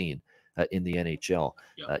we'll have seen in the NHL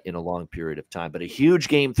in a long period of time. But a huge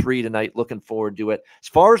game 3 tonight. Looking forward to it. As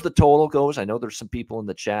far as the total goes, I know there's some people in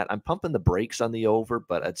the chat. I'm pumping the brakes on the over,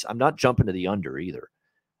 but I'm not jumping to the under either.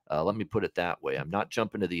 Let me put it that way. I'm not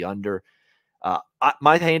jumping to the under.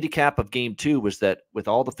 My handicap of game 2 was that with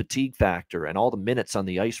all the fatigue factor and all the minutes on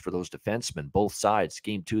the ice for those defensemen, both sides,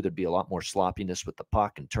 game 2, there'd be a lot more sloppiness with the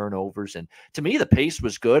puck and turnovers. And to me, the pace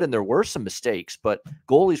was good and there were some mistakes, but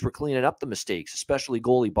goalies were cleaning up the mistakes, especially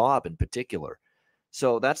goalie Bob in particular.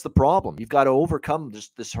 So that's the problem. You've got to overcome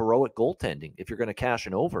this heroic goaltending if you're going to cash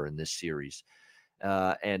an over in this series.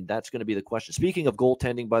 And that's going to be the question. Speaking of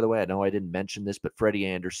goaltending, by the way, I know I didn't mention this, but Freddie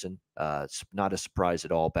Anderson, it's not a surprise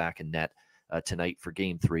at all, back in net tonight for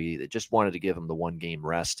game 3. They just wanted to give him the 1 game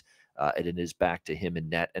rest, and it is back to him in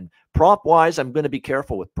net. And prop wise, I'm going to be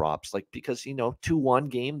careful with props, because 2-1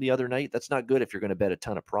 game the other night, that's not good if you're going to bet a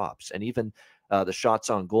ton of props. And even the shots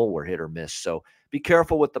on goal were hit or miss. So be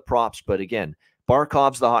careful with the props. But again,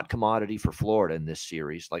 Barkov's the hot commodity for Florida in this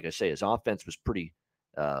series. Like I say, his offense was pretty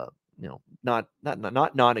not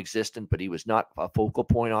non-existent, but he was not a focal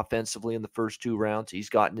point offensively in the first 2 rounds. He's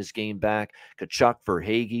gotten his game back. Tkachuk,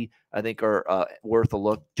 Verhaeghe, I think, are worth a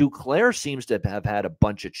look. Duclair seems to have had a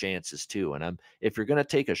bunch of chances too. And if you're going to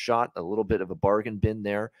take a shot, a little bit of a bargain bin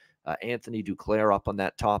there, Anthony Duclair up on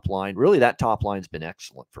that top line. Really, that top line's been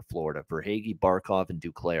excellent for Florida. Verhaeghe, Barkov, and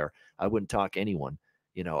Duclair. I wouldn't talk anyone,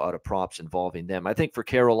 out of props involving them. I think for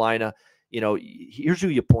Carolina, here's who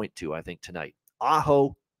you point to, I think, tonight.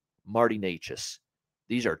 Aho, Marty Necas.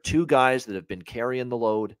 These are 2 guys that have been carrying the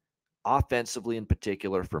load offensively in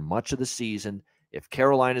particular for much of the season. If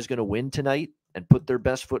Carolina is going to win tonight and put their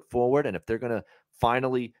best foot forward, and if they're going to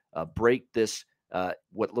finally break this,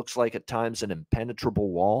 what looks like at times an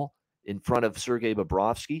impenetrable wall in front of Sergei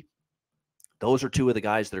Bobrovsky, those are 2 of the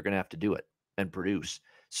guys that are going to have to do it and produce.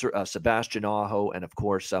 Sebastian Aho and, of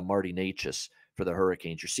course, Marty Necas for the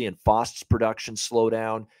Hurricanes. You're seeing Faust's production slow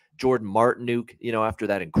down. Jordan Martinook, after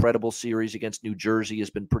that incredible series against New Jersey, has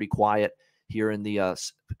been pretty quiet here in the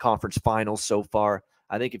conference finals so far.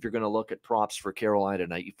 I think if you're going to look at props for Carolina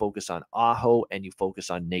tonight, you focus on Aho and you focus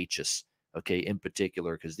on Necas, okay, in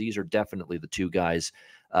particular, because these are definitely the 2 guys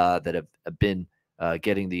that have been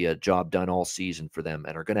getting the job done all season for them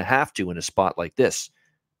and are going to have to in a spot like this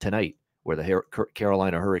tonight where the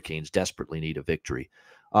Carolina Hurricanes desperately need a victory.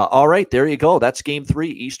 All right, there you go. That's game 3,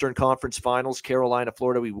 Eastern Conference Finals, Carolina,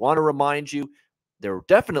 Florida. We want to remind you there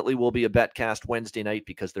definitely will be a Betcast Wednesday night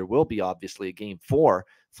because there will be obviously a game 4,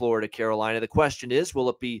 Florida, Carolina. The question is, will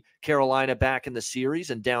it be Carolina back in the series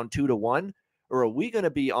and down 2-1? Or are we going to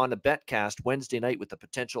be on a Betcast Wednesday night with the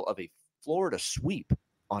potential of a Florida sweep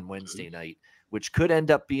on Wednesday night, which could end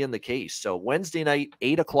up being the case? So Wednesday night,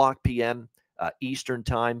 8:00 p.m. Eastern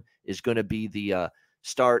time is going to be the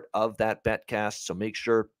start of that Betcast. So make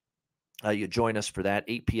sure you join us for that,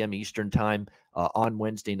 8 p.m. Eastern time on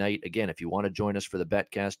Wednesday night. Again, if you want to join us for the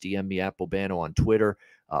Betcast, DM me at Bobano on Twitter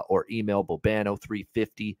or email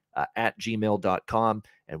Bobano350 at gmail.com,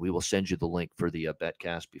 and we will send you the link for the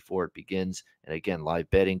Betcast before it begins. And again, live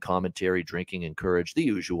betting, commentary, drinking encouraged, the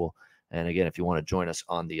usual. And again, if you want to join us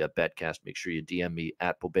on the Betcast, make sure you DM me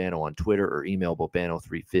at Bobano on Twitter or email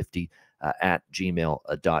Bobano350 at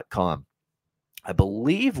gmail.com. I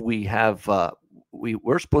believe we have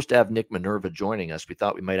we're supposed to have Nick Minerva joining us. We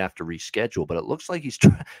thought we might have to reschedule, but it looks like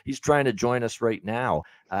he's trying to join us right now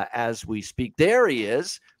as we speak. There he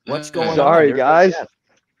is. What's going on? Sorry, guys.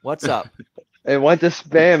 What's up? It went to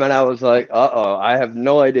spam, and I was like, uh-oh, I have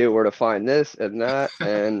no idea where to find this and that,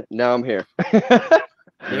 and now I'm here.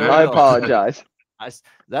 I apologize.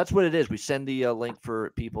 That's what it is. We send the link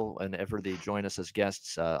for people whenever they join us as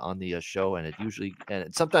guests on the show,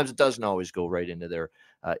 and sometimes it doesn't always go right into their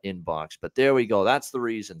inbox. But there we go. That's the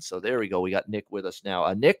reason. So there we go. We got Nick with us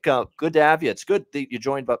now. Nick, good to have you. It's good that you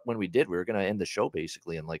joined. But when we did, we were going to end the show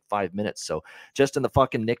basically in like 5 minutes. So just in the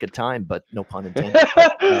fucking nick of time, but no pun intended.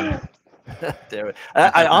 But,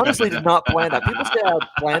 I honestly did not plan that. People say I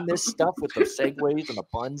plan this stuff with the segues and the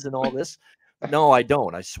puns and all this. No, I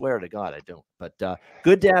don't. I swear to God, I don't. But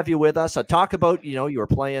good to have you with us. Talk about, you were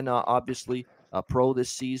playing, obviously, pro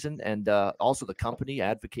this season, and also the company,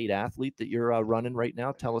 Advocate Athlete, that you're running right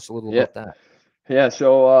now. Tell us a little about that. Yeah,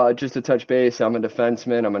 so just to touch base, I'm a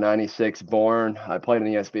defenseman. I'm a 96 born. I played in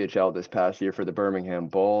the SBHL this past year for the Birmingham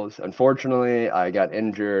Bulls. Unfortunately, I got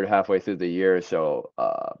injured halfway through the year, so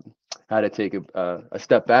had to take a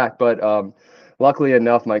step back. But luckily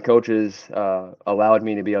enough, my coaches allowed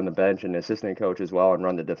me to be on the bench and assistant coach as well and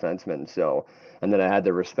run the defenseman. So, and then I had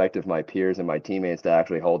the respect of my peers and my teammates to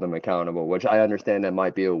actually hold them accountable, which I understand that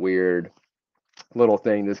might be a weird little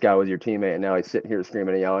thing. This guy was your teammate, and now he's sitting here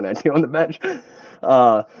screaming and yelling at you on the bench.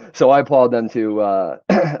 So I applaud them to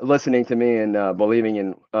listening to me and believing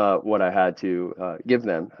in what I had to give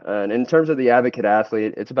them. And in terms of the Advocate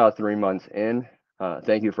Athlete, it's about 3 months in.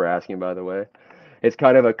 Thank you for asking, by the way. It's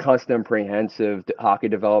kind of a custom comprehensive hockey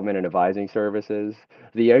development and advising services.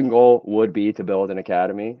 The end goal would be to build an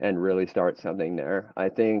academy and really start something there. I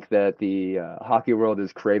think that the hockey world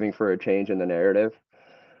is craving for a change in the narrative.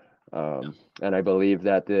 And I believe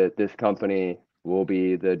that this company will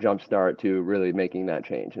be the jumpstart to really making that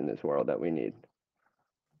change in this world that we need.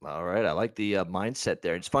 All right. I like the mindset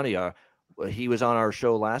there. It's funny. He was on our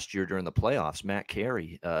show last year during the playoffs, Matt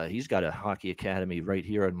Carey. He's got a hockey academy right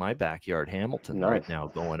here in my backyard, Hamilton, right now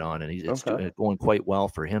going on, and it's going quite well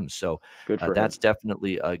for him. So that's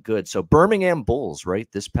definitely good. So Birmingham Bulls, right,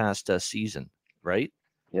 this past season, right?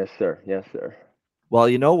 Yes, sir. Yes, sir. Well,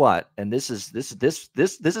 you know what? And this is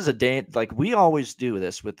a day, like we always do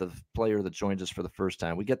this with the player that joins us for the first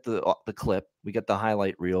time. We get the clip, we get the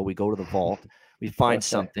highlight reel, we go to the vault, we find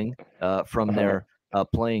something from their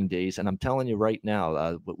playing days, and I'm telling you right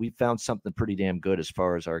now, we found something pretty damn good as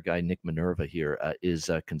far as our guy Nick Minerva here is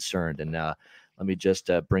concerned. And let me just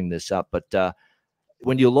bring this up. But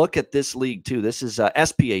when you look at this league too, this is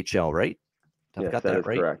SPHL, right? I've got that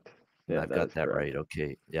right. Correct. Yeah, I've got that right.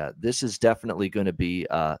 Okay. Yeah, this is definitely going to be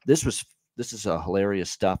this is a hilarious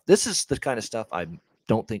stuff. This is the kind of stuff I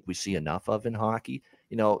don't think we see enough of in hockey.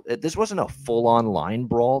 This wasn't a full-on line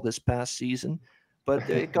brawl this past season, but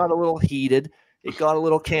it got a little heated. It got a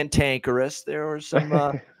little cantankerous. There was some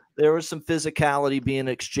physicality being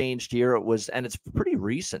exchanged here. And it's pretty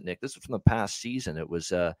recent, Nick. This was from the past season. It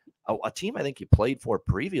was a team I think you played for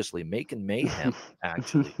previously, making mayhem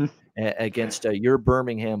actually against your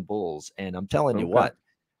Birmingham Bulls. And I'm telling you what,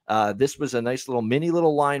 this was a nice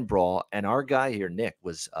little line brawl. And our guy here, Nick,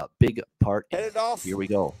 was a big part in it. Here we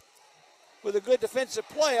go. With a good defensive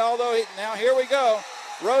play, although now here we go.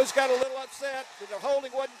 Rose got a little upset. The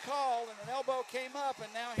holding wasn't called, and an elbow came up,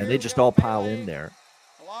 and now and they just all pile in there.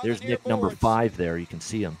 There's Nick number 5 there. You can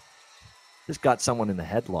see him. Just got someone in the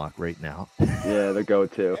headlock right now. Yeah, the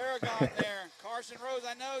go-to. Aragon there. Carson Rose,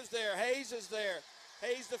 I know, is there. Hayes is there.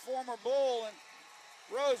 Hayes, the former Bull, and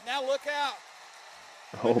Rose. Now look out.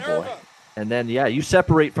 Oh, Minerva. boy. And then, you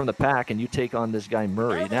separate from the pack, and you take on this guy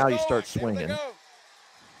Murray. Now you start swinging.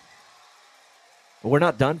 But we're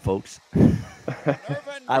not done, folks.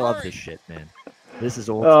 I love this shit, man. This is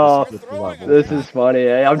old. This is funny.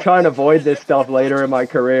 I'm trying to avoid this stuff later in my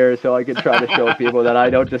career so I can try to show people that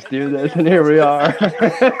I don't just do this, and here we are.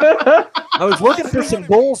 I was looking for some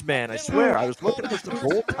goals, man. I swear. I was looking for some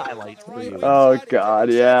goal highlights for you. Oh,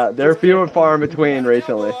 God, yeah. They're few and far in between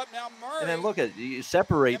recently. And then look at you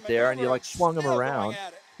separate there, and you swung him around,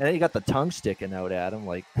 and then you got the tongue sticking out at him,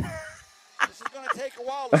 like. This is going to take a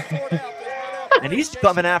while to sort out. And he's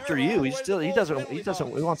coming after you. He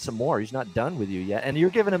wants some more. He's not done with you yet. And you're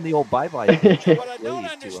giving him the old bye-bye.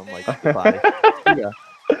 I'm like, goodbye. Yeah.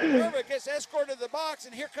 Minerva gets escorted to the box,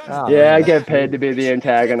 and here comes. I get paid to be the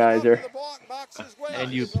antagonizer.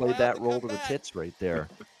 And you played that role to the tits right there.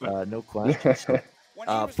 No question.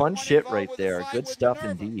 So, fun shit right there. Good stuff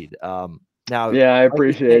indeed. Now, I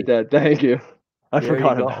appreciate that. Thank you. I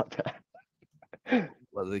forgot about that.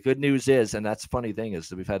 Well, the good news is, and that's the funny thing is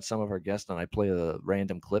that we've had some of our guests on. I play a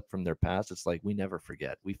random clip from their past. It's like we never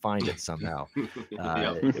forget. We find it somehow.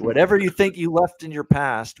 Whatever you think you left in your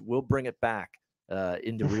past, we'll bring it back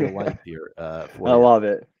into real life here. I love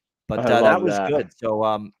it. But I that love was that. good.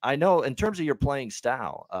 So I know in terms of your playing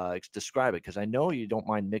style, describe it, because I know you don't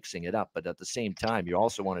mind mixing it up, but at the same time, you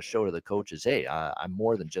also want to show to the coaches, hey, I'm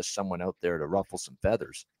more than just someone out there to ruffle some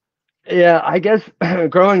feathers. Yeah, I guess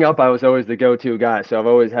growing up, I was always the go-to guy, so I've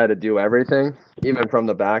always had to do everything, even from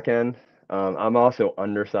the back end. I'm also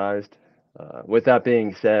undersized. With that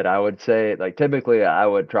being said, I would say, like, typically I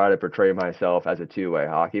would try to portray myself as a two-way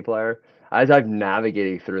hockey player. As I'm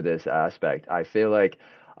navigating through this aspect, I feel like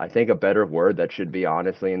I think a better word that should be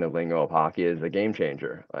honestly in the lingo of hockey is a game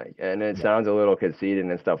changer. Like, and it Yeah. sounds a little conceited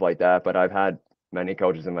and stuff like that, but I've had many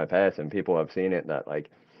coaches in my past, and people have seen it that, like,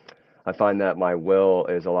 I find that my will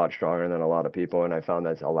is a lot stronger than a lot of people, and I found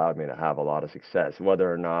that's allowed me to have a lot of success.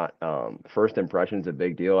 Whether or not first impression is a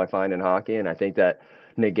big deal, I find in hockey, and I think that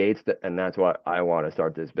negates the, and that's why I want to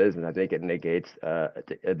start this business. I think it negates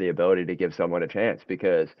the ability to give someone a chance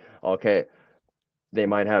because okay, they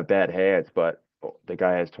might have bad hands, but the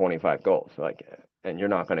guy has 25 goals, like, and you're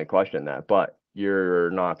not going to question that, but you're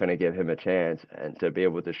not going to give him a chance and to be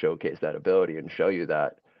able to showcase that ability and show you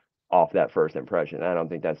that off that first impression. I don't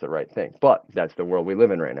think that's the right thing, but that's the world we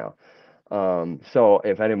live in right now. So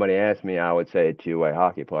if anybody asked me, I would say two-way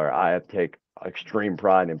hockey player. I take extreme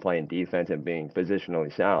pride in playing defense and being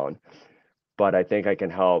positionally sound, but I think I can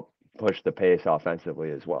help push the pace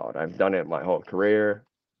offensively as well. And I've done it my whole career.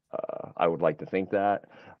 I would like to think that.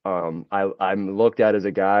 I'm looked at as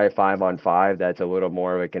a guy 5-on-5 that's a little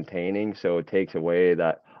more of a containing, so it takes away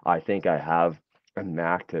that I think I have a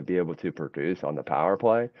knack to be able to produce on the power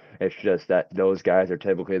play. It's just that those guys are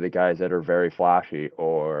typically the guys that are very flashy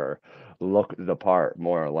or look the part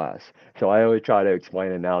more or less. So I always try to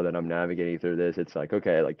explain it now that I'm navigating through this. It's like,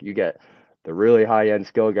 okay, like you get the really high-end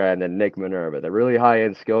skill guy and then Nick Minerva. The really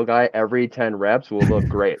high-end skill guy, every 10 reps will look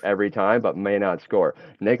great every time, but may not score.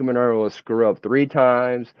 Nick Minerva will screw up 3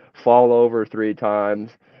 times, fall over 3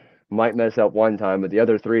 times, might mess up 1 time, but the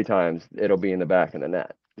other 3 times it'll be in the back of the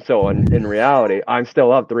net. So in reality, I'm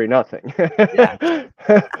still up 3-0. Yeah.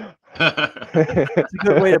 That's a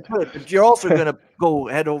good way to put it. But you're also going to go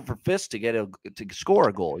head over fist to score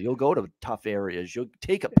a goal. You'll go to tough areas. You'll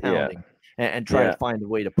take a pounding and try to find a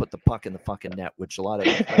way to put the puck in the fucking net, which a lot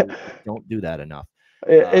of players don't do that enough.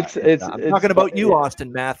 I'm talking about you,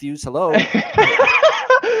 Austin Matthews. Hello.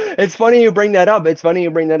 It's funny you bring that up. It's funny you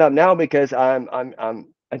bring that up now because I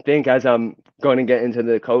think as I'm going to get into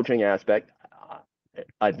the coaching aspect,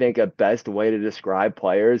 I think a best way to describe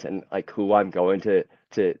players and like who I'm going to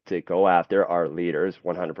go after are leaders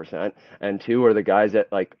 100%, and two are the guys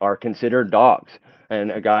that like are considered dogs. And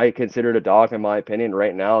a guy considered a dog, in my opinion,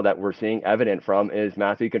 right now that we're seeing evident from is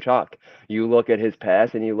Matthew Tkachuk. You look at his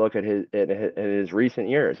past and you look at his recent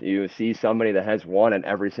years. You see somebody that has won at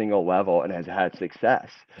every single level and has had success.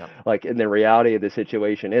 Yep. Like, and the reality of the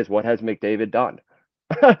situation is, what has McDavid done?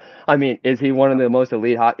 I mean, is he one of the most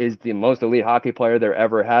elite? Is the most elite hockey player there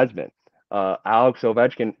ever has been? Alex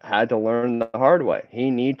Ovechkin had to learn the hard way. He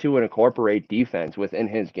need to incorporate defense within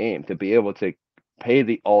his game to be able to pay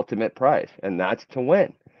the ultimate price, and that's to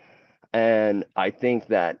win. And I think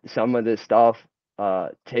that some of this stuff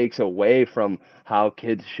takes away from how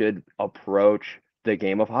kids should approach the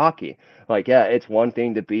game of hockey. Like, yeah, it's one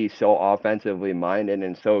thing to be so offensively minded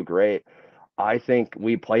and so great. I think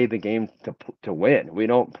we play the game to win. We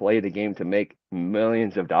don't play the game to make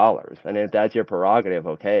millions of dollars. And if that's your prerogative,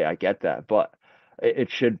 okay, I get that. But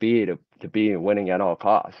it should be to be winning at all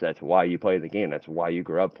costs. That's why you play the game. That's why you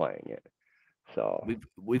grew up playing it. So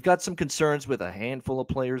we've got some concerns with a handful of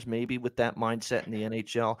players, maybe with that mindset in the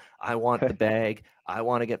NHL. I want the bag. I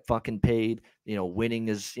want to get fucking paid. Winning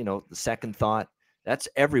is, the second thought. That's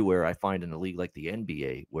everywhere I find in a league like the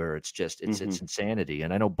NBA, where it's just it's insanity.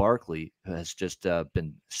 And I know Barkley has just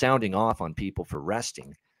been sounding off on people for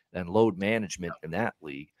resting and load management in that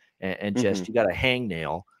league, and just you got a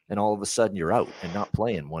hangnail, and all of a sudden you're out and not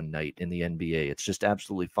playing one night in the NBA. It's just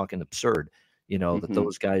absolutely fucking absurd. That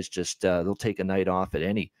those guys just they'll take a night off at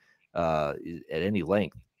any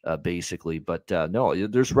length, basically. But no,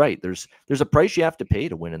 there's a price you have to pay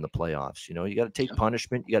to win in the playoffs. You got to take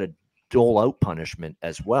punishment. You got to dole out punishment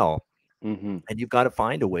as well, and you've got to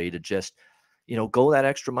find a way to just go that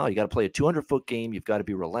extra mile. You got to play a 200-foot game. You've got to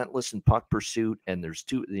be relentless in puck pursuit. And there's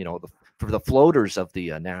for the floaters of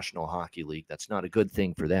the National Hockey League, that's not a good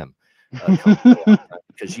thing for them.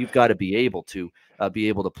 Because you've got to be able to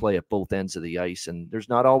play at both ends of the ice, and there's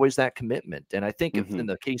not always that commitment. And I think if in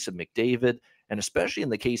the case of McDavid, and especially in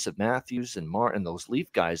the case of Matthews and Martin, those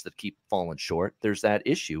Leaf guys that keep falling short, there's that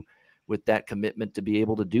issue with that commitment to be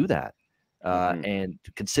able to do that and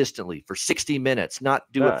consistently for 60 minutes,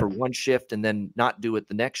 not do it for one shift and then not do it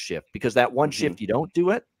the next shift, because that one shift you don't do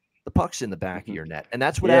it, the puck's in the back of your net. And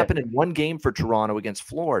that's what Yeah. happened in one game for Toronto against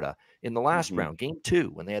Florida in the last round, game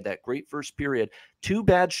 2, when they had that great first period. 2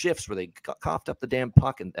 bad shifts where they coughed up the damn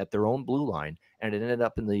puck at their own blue line, and it ended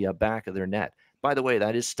up in the back of their net. By the way,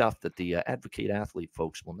 that is stuff that the advocate athlete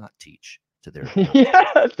folks will not teach to their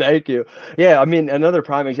Yeah, thank you. Yeah, I mean, another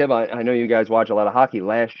prime example, I know you guys watch a lot of hockey.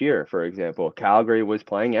 Last year, for example, Calgary was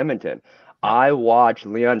playing Edmonton. I watched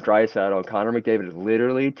Leon Draisaitl and Connor McDavid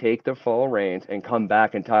literally take the full reins and come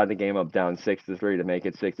back and tie the game up down 6-3 to make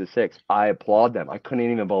it 6-6. I applaud them. I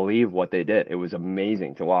couldn't even believe what they did. It was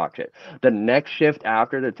amazing to watch it. The next shift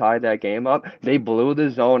after they tied that game up, they blew the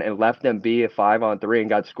zone and left them be a 5-on-3 and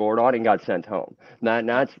got scored on and got sent home.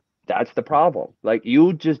 That's the problem. Like,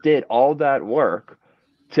 you just did all that work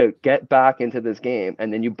to get back into this game,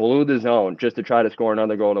 and then you blew the zone just to try to score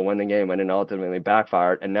another goal to win the game, and it ultimately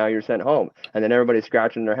backfired, and now you're sent home. And then everybody's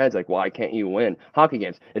scratching their heads like, why can't you win hockey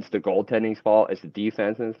games? It's the goaltending's fault. It's the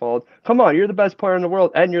defense's fault. Come on, you're the best player in the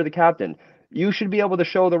world, and you're the captain. You should be able to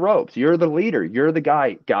show the ropes. You're the leader. You're the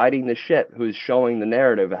guy guiding the ship who's showing the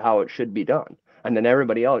narrative of how it should be done, and then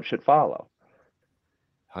everybody else should follow.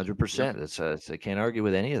 100%. I can't argue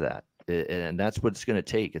with any of that. And that's what it's going to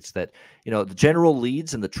take. It's that, the general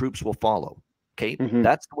leads and the troops will follow. Okay.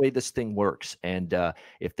 That's the way this thing works. And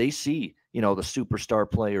if they see, the superstar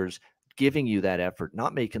players giving you that effort,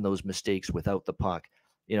 not making those mistakes without the puck,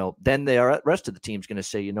 then the rest of the team's going to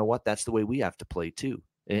say, you know what, that's the way we have to play too,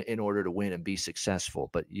 in order to win and be successful.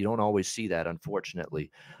 But you don't always see that,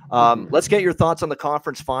 unfortunately. Let's get your thoughts on the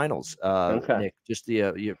conference finals. Nick, just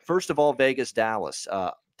first of all, Vegas, Dallas,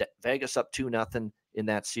 Vegas up 2-0 in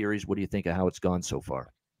that series. What do you think of how it's gone so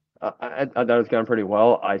far? I thought it's gone pretty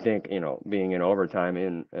well. I think, being in overtime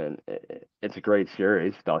and it's a great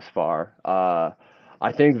series thus far.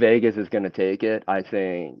 I think Vegas is going to take it. I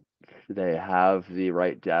think they have the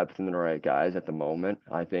right depth and the right guys at the moment.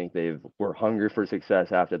 I think were hungry for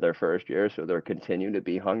success after their first year, so they're continuing to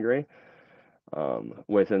be hungry.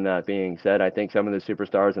 Within that being said, I think some of the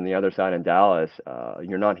superstars on the other side in Dallas,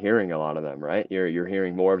 you're not hearing a lot of them, right? You're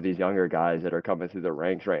hearing more of these younger guys that are coming through the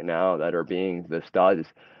ranks right now that are being the studs.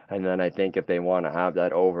 And then I think if they want to have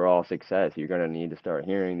that overall success, you're going to need to start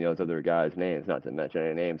hearing those other guys' names, not to mention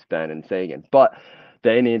any names, Ben and Sagan. But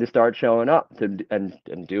they need to start showing up and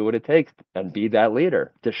do what it takes and be that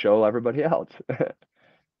leader to show everybody else.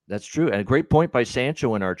 That's true. And a great point by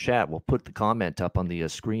Sancho in our chat. We'll put the comment up on the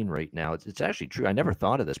screen right now. It's actually true. I never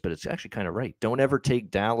thought of this, but it's actually kind of right. Don't ever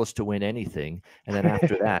take Dallas to win anything. And then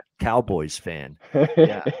after that, Cowboys fan.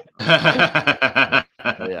 Yeah.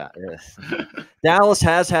 Yeah. Dallas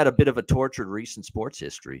has had a bit of a tortured recent sports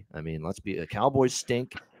history. I mean, Cowboys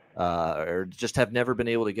stink. Or just have never been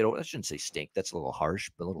able to get over. I shouldn't say stink. That's a little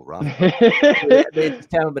harsh, but a little rough. They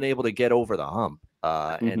just haven't been able to get over the hump.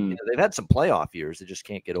 And they've had some playoff years. They just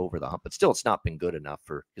can't get over the hump. But still, it's not been good enough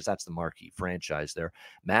because that's the marquee franchise there.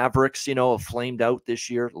 Mavericks, have flamed out this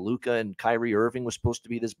year. Luka and Kyrie Irving was supposed to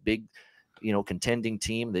be this big, contending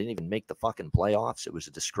team. They didn't even make the fucking playoffs. It was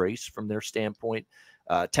a disgrace from their standpoint.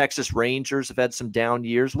 Texas Rangers have had some down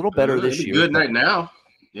years. A little better this year. Good night now.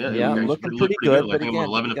 Yeah, looking pretty good. But again,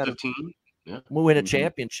 11-15. Yeah. We win a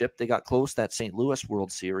championship. They got close that St. Louis World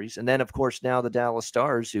Series. And then, of course, now the Dallas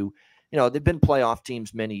Stars, who, they've been playoff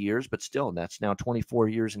teams many years, but still, that's now 24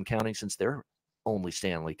 years and counting since their only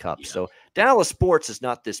Stanley Cup. Yeah. So Dallas sports is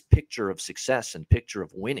not this picture of success and picture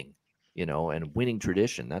of winning, and winning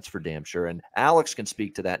tradition. That's for damn sure. And Alex can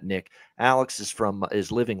speak to that, Nick. Alex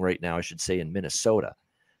is living right now, I should say, in Minnesota.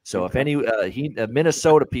 So if any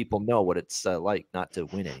Minnesota people know what it's like not to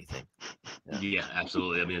win anything. Yeah,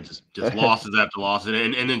 absolutely. I mean, it's just losses after losses,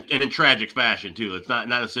 and in tragic fashion too. It's not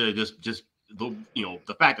necessarily just the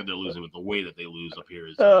the fact that they're losing, but the way that they lose up here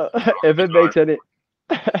is. If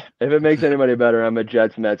it makes anybody better, I'm a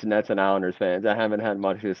Jets, Mets, Nets, and Islanders fans. I haven't had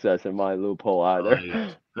much success in my loophole either.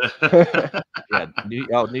 Yeah,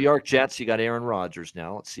 New York Jets. You got Aaron Rodgers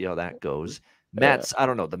now. Let's see how that goes. Mets. I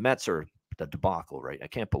don't know. The Mets are the debacle, right? I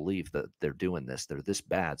can't believe that they're doing this. They're this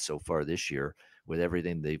bad so far this year with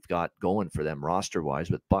everything they've got going for them roster wise,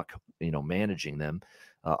 with Buck, managing them,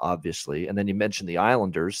 obviously. And then you mentioned the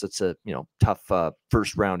Islanders. That's a, tough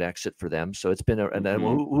first round exit for them. So it's been and then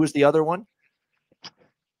who was the other one?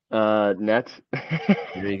 Nets.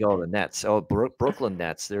 There you go. The Nets. Oh, Brooklyn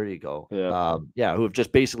Nets. There you go. Yeah. Who have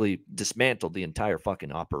just basically dismantled the entire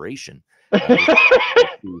fucking operation.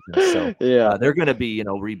 So they're going to be,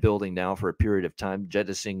 rebuilding now for a period of time,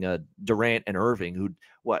 jettisoning Durant and Irving.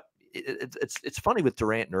 It's funny with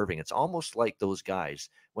Durant and Irving. It's almost like those guys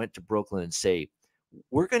went to Brooklyn and say,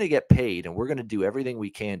 we're going to get paid and we're going to do everything we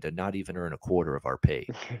can to not even earn a quarter of our pay,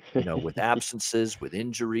 with absences, with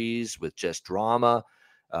injuries, with just drama.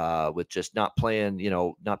 with just not playing,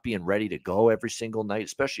 not being ready to go every single night,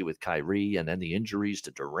 especially with Kyrie and then the injuries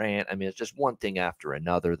to Durant. I mean, it's just one thing after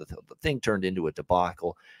another. The thing turned into a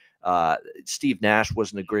debacle. Steve Nash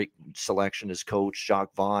wasn't a great selection as coach.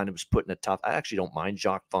 Jacques Vaughn was put in a tough. I actually don't mind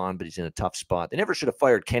Jacques Vaughn, but he's in a tough spot. They never should have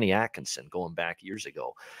fired Kenny Atkinson going back years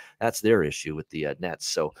ago. That's their issue with the Nets.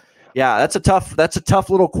 So, yeah, that's a tough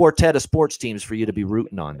little quartet of sports teams for you to be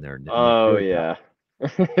rooting on there, Nick. Oh yeah.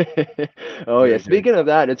 Oh yeah. Speaking of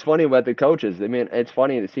that, it's funny about the coaches. I mean, it's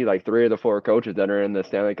funny to see like 3 of the 4 coaches that are in the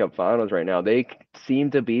Stanley Cup Finals right now. They seem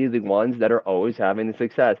to be the ones that are always having the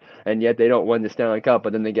success, and yet they don't win the Stanley Cup.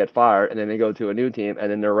 But then they get fired, and then they go to a new team,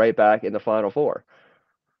 and then they're right back in the Final Four.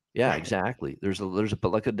 Yeah, exactly.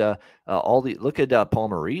 But look at Paul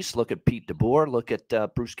Maurice, look at Pete DeBoer, look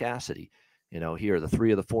at Bruce Cassidy. Here, the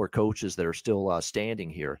 3 of the 4 coaches that are still standing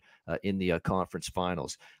here in the conference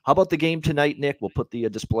finals. How about the game tonight, Nick? We'll put the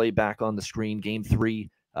display back on the screen. Game 3,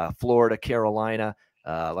 Florida, Carolina.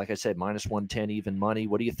 Like I said, -110 even money.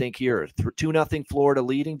 What do you think here? 2-0 Florida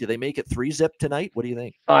leading. Do they make it 3-zip tonight? What do you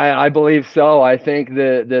think? I believe so. I think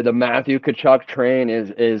the Matthew Tkachuk train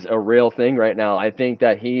is a real thing right now. I think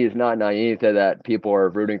that he is not naive to that people are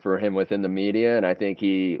rooting for him within the media, and I think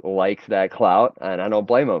he likes that clout, and I don't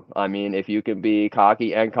blame him. I mean, if you can be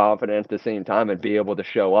cocky and confident at the same time and be able to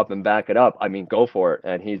show up and back it up, I mean, go for it.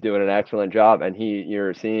 And he's doing an excellent job, and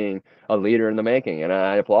you're seeing a leader in the making, and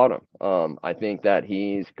I applaud him. I think that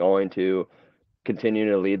he's going to continue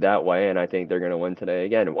to lead that way, and I think they're going to win today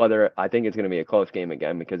again. I think it's going to be a close game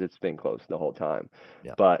again because it's been close the whole time.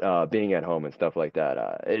 Yeah. But being at home and stuff like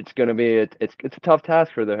that, it's going to be it's a tough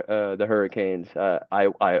task for the Hurricanes.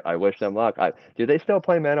 I wish them luck. Do they still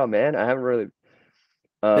play man on man? I haven't really.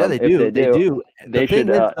 Yeah, they do. They do. They should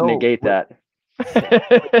negate that.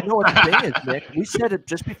 What the thing is, Nick, we said it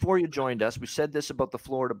just before you joined us. We said this about the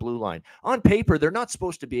Florida blue line. On paper, they're not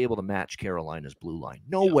supposed to be able to match Carolina's blue line.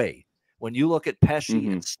 No way. When you look at Pesce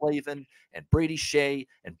and Slavin and Brady Shea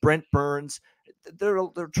and Brent Burns, they're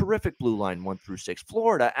terrific blue line 1 through 6.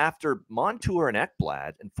 Florida, after Montour and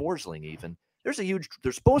Ekblad and Forsling even, there's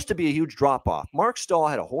supposed to be a huge drop-off. Mark Stahl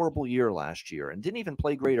had a horrible year last year and didn't even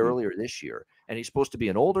play great earlier this year. And he's supposed to be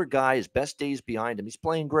an older guy, his best days behind him. He's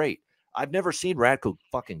playing great. I've never seen Radko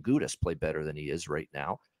fucking Gudas play better than he is right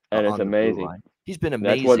now. And it's amazing. He's been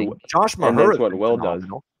amazing. Josh Maher. That's what Will does.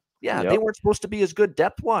 Yeah, They weren't supposed to be as good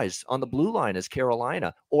depth-wise on the blue line as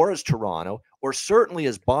Carolina or as Toronto or certainly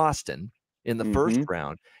as Boston in the first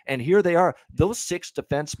round. And here they are. Those 6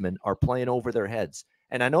 defensemen are playing over their heads.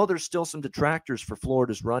 And I know there's still some detractors for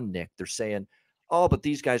Florida's run, Nick. They're saying, oh, but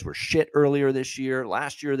these guys were shit earlier this year.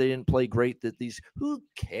 Last year they didn't play great. Who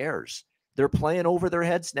cares? They're playing over their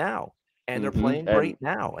heads now. And they're playing great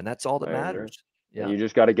now. And that's all that matters. Yeah. You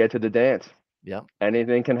just got to get to the dance. Yeah.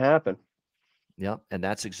 Anything can happen. Yeah, and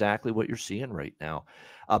that's exactly what you're seeing right now.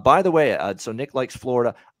 By the way, so Nick likes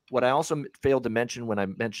Florida. What I also failed to mention when I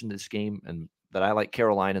mentioned this game, and that I like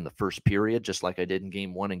Carolina in the first period, just like I did in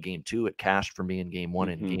game 1 and game 2. It cashed for me in game 1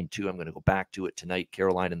 and game 2. I'm going to go back to it tonight,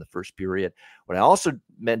 Carolina in the first period. What I also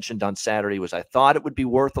mentioned on Saturday was I thought it would be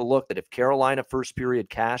worth a look that if Carolina first period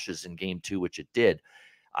cashes in game 2, which it did,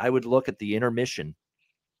 I would look at the intermission,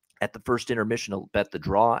 at the first intermission, I'll bet the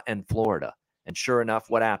draw and Florida. And sure enough,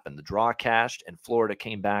 what happened? The draw cashed, and Florida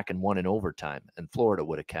came back and won in overtime, and Florida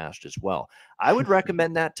would have cashed as well. I would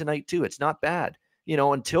recommend that tonight, too. It's not bad.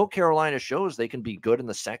 Until Carolina shows they can be good in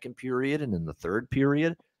the second period and in the third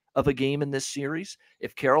period of a game in this series.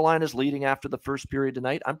 If Carolina's leading after the first period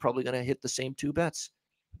tonight, I'm probably going to hit the same 2 bets.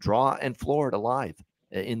 Draw and Florida live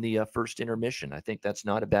in the first intermission. I think that's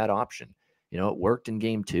not a bad option. It worked in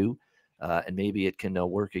game 2, and maybe it can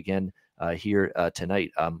work again here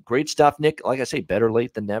tonight. Great stuff, Nick. Like I say, better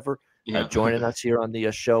late than never. Joining us here on the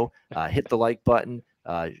show. Hit the like button.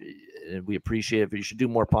 And we appreciate it. But you should do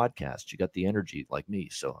more podcasts. You got the energy like me,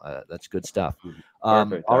 so that's good stuff.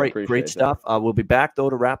 All right, great stuff. We'll be back though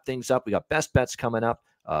to wrap things up. We got best bets coming up.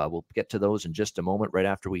 We'll get to those in just a moment, right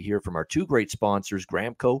after we hear from our 2 great sponsors,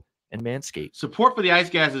 Gramco and Manscaped. Support for the Ice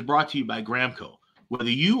Guys is brought to you by Gramco.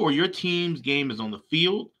 Whether you or your team's game is on the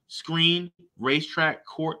field, screen, racetrack,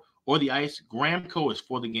 court, or the ice, Gramco is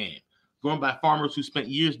for the game. Grown by farmers who spent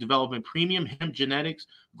years developing premium hemp genetics,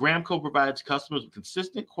 Gramco provides customers with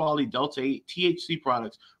consistent quality Delta-8 THC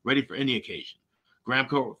products ready for any occasion.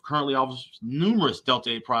 Gramco currently offers numerous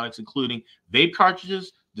Delta-8 products, including vape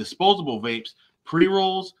cartridges, disposable vapes,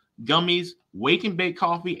 pre-rolls, gummies, wake and bake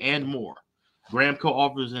coffee, and more. Gramco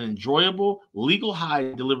offers an enjoyable, legal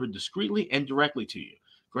high delivered discreetly and directly to you.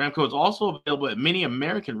 Gramco is also available at many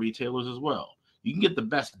American retailers as well. You can get the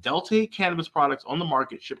best Delta-8 cannabis products on the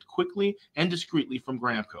market shipped quickly and discreetly from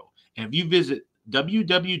Gramco. And if you visit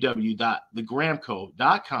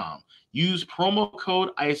www.thegramco.com. Use promo code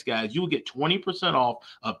IceGuys. You will get 20% off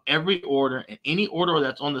of every order, and any order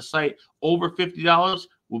that's on the site over $50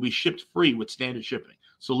 will be shipped free with standard shipping.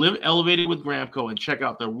 So live elevated with Gramco and check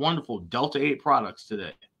out their wonderful Delta 8 products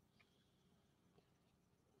today.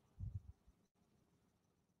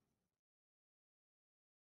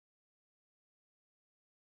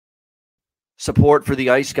 Support for the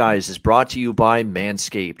Ice Guys is brought to you by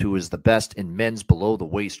Manscaped, who is the best in men's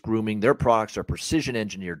below-the-waist grooming. Their products are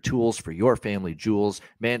precision-engineered tools for your family jewels.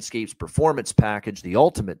 Manscaped's Performance Package, the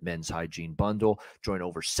ultimate men's hygiene bundle. Join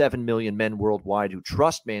over 7 million men worldwide who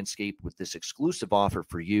trust Manscaped with this exclusive offer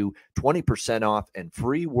for you, 20% off and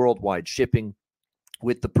free worldwide shipping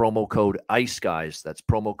with the promo code ICEGUYS. That's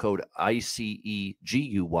promo code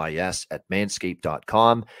ICEGUYS at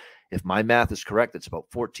manscaped.com. If my math is correct, it's about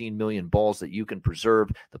 14 million balls that you can preserve.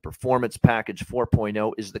 The Performance Package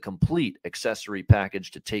 4.0 is the complete accessory package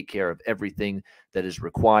to take care of everything that is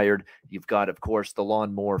required. You've got, of course, the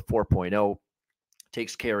Lawnmower 4.0.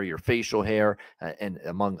 Takes care of your facial hair and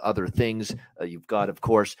among other things. You've got, of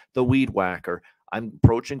course, the Weed Whacker. I'm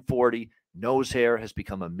approaching 40. Nose hair has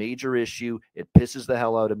become a major issue. It pisses the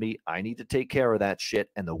hell out of me. I need to take care of that shit,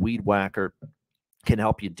 and the Weed Whacker can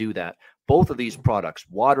help you do that. Both of these products,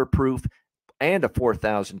 waterproof and a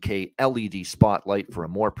 4000K LED spotlight for a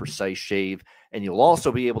more precise shave. And you'll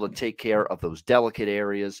also be able to take care of those delicate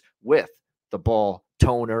areas with the ball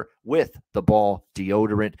toner, with the ball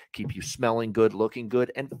deodorant, keep you smelling good, looking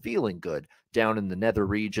good, and feeling good down in the nether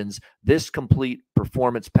regions. This complete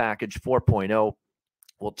Performance Package 4.0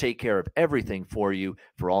 will take care of everything for you,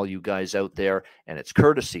 for all you guys out there, and it's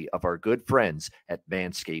courtesy of our good friends at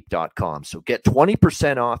manscaped.com. So get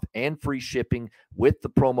 20% off and free shipping with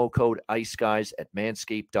the promo code ICEGUYS at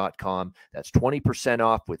manscaped.com. That's 20%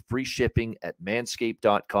 off with free shipping at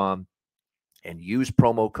manscaped.com. And use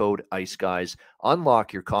promo code ICEGUYS.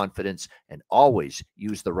 Unlock your confidence and always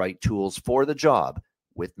use the right tools for the job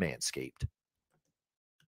with Manscaped.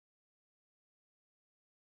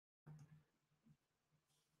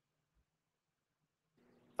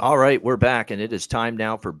 All right, we're back, and it is time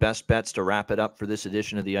now for best bets to wrap it up for this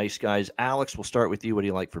edition of the Ice Guys. Alex, we'll start with you. What do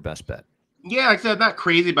you like for best bet? Yeah, like I said, not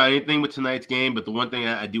crazy about anything with tonight's game, but the one thing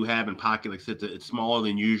I do have in pocket, like I said, it's smaller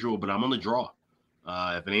than usual, but I'm on the draw.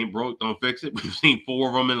 If it ain't broke, don't fix it. We've seen 4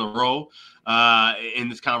 of them in a row in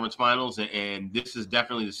this conference finals, and this is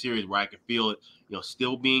definitely the series where I can feel it,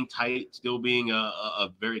 still being tight, still being a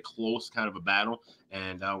very close kind of a battle,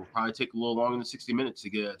 and will probably take a little longer than 60 minutes to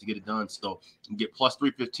get it done. So you can get plus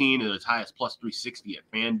 315 and as high as plus 360 at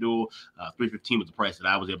FanDuel. 315 was the price that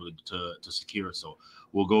I was able to secure. So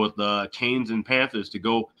we'll go with the Canes and Panthers to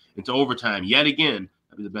go into overtime yet again.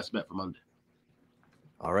 That'd be the best bet for Monday.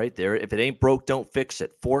 All right, there. If it ain't broke, don't fix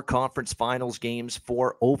it. 4 conference finals games,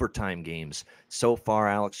 4 overtime games. So far,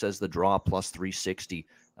 Alex says the draw plus 360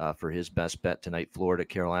 for his best bet tonight, Florida,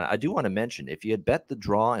 Carolina. I do want to mention, if you had bet the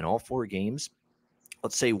draw in all 4 games,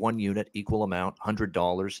 let's say 1 unit, equal amount,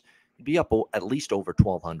 $100, you'd be up at least over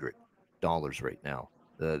 $1,200 right now.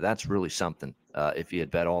 That's really something if you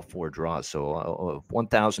had bet all 4 draws. So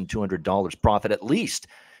 $1,200 profit at least.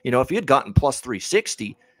 If you had gotten plus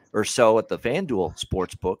 360 or so at the FanDuel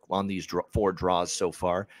Sportsbook on these 4 draws so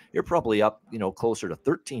far, you're probably up, closer to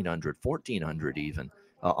 $1,300, $1,400 even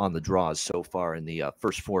on the draws so far in the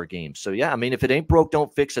first 4 games. So, yeah, I mean, if it ain't broke,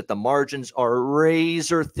 don't fix it. The margins are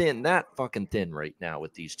razor thin, that fucking thin right now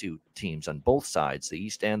with these 2 teams on both sides, the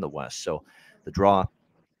East and the West. So the draw,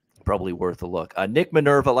 probably worth a look. Nick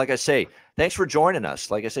Minerva, like I say, thanks for joining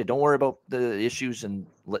us. Like I say, don't worry about the issues and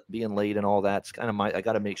being late and all that. It's kind of I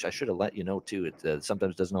got to make sure. I should have let you know too. It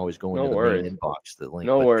sometimes doesn't always go into the main inbox. The link.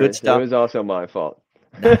 No but worries. Good stuff. It was also my fault.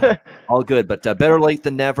 All good, but better late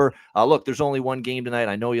than never. Look, there's only 1 game tonight.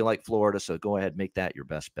 I know you like Florida, so go ahead, make that your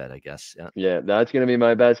best bet, I guess. Yeah, that's going to be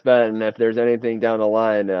my best bet. And if there's anything down the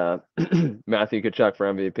line, Matthew Tkachuk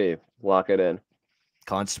for MVP. Lock it in.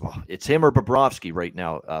 It's him or Bobrovsky right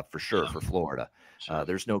now for sure for Florida.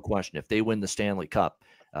 There's no question. If they win the Stanley Cup,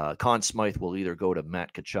 Conn Smythe will either go to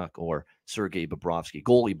Matt Tkachuk or Sergei Bobrovsky,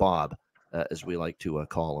 goalie Bob, as we like to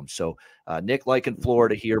call him. So Nick liking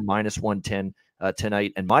Florida here, minus 110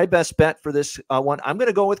 tonight. And my best bet for this one, I'm going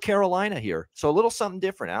to go with Carolina here. So a little something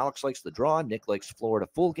different. Alex likes the draw. Nick likes Florida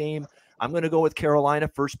full game. I'm going to go with Carolina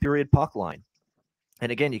first period puck line.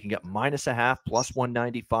 And again, you can get -0.5, plus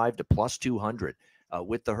 195 to plus 200.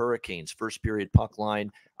 With the Hurricanes, first period puck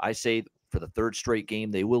line, I say for the third straight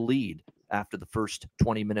game, they will lead after the first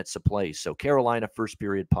 20 minutes of play. So Carolina first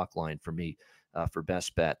period puck line for me for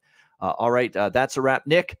best bet. All right, that's a wrap.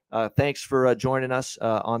 Nick, thanks for joining us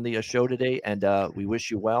on the show today, and we wish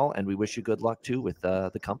you well, and we wish you good luck too with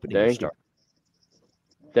the company you start.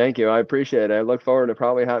 Thank you. I appreciate it. I look forward to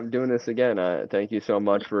probably doing this again. Thank you so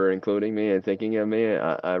much for including me and thinking of me.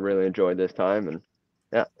 I really enjoyed this time, and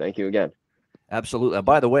yeah, thank you again. Absolutely. And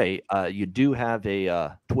by the way, you do have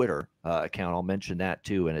a Twitter account. I'll mention that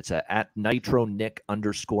too, and it's at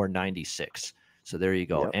NitroNick_96. So there you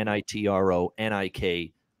go. Yep.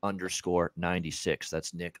 NitroNick_96.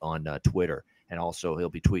 That's Nick on Twitter. And also he'll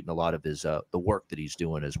be tweeting a lot of his the work that he's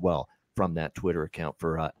doing as well from that Twitter account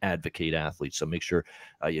for Advocate Athletes. So make sure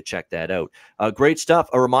you check that out. Great stuff.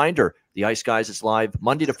 A reminder, the Ice Guys is live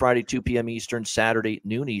Monday to Friday, 2 p.m. Eastern, Saturday,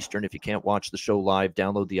 noon Eastern. If you can't watch the show live,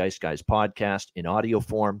 download the Ice Guys podcast in audio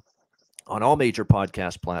form on all major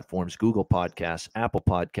podcast platforms, Google Podcasts, Apple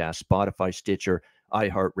Podcasts, Spotify, Stitcher,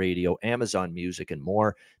 iHeartRadio, Amazon Music, and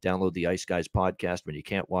more. Download the Ice Guys podcast when you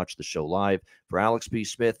can't watch the show live. For Alex B.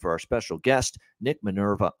 Smith, for our special guest, Nick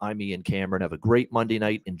Minerva, I'm Ian Cameron. Have a great Monday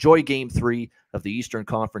night. Enjoy Game 3 of the Eastern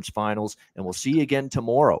Conference Finals, and we'll see you again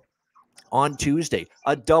tomorrow. On Tuesday,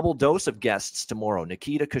 a double dose of guests tomorrow.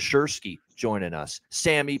 Nikita Kashersky joining us.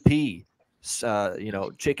 Sammy P.,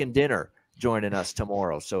 Chicken Dinner joining us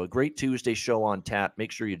tomorrow. So a great Tuesday show on tap.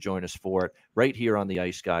 Make sure you join us for it right here on the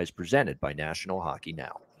Ice Guys, presented by National Hockey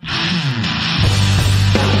Now.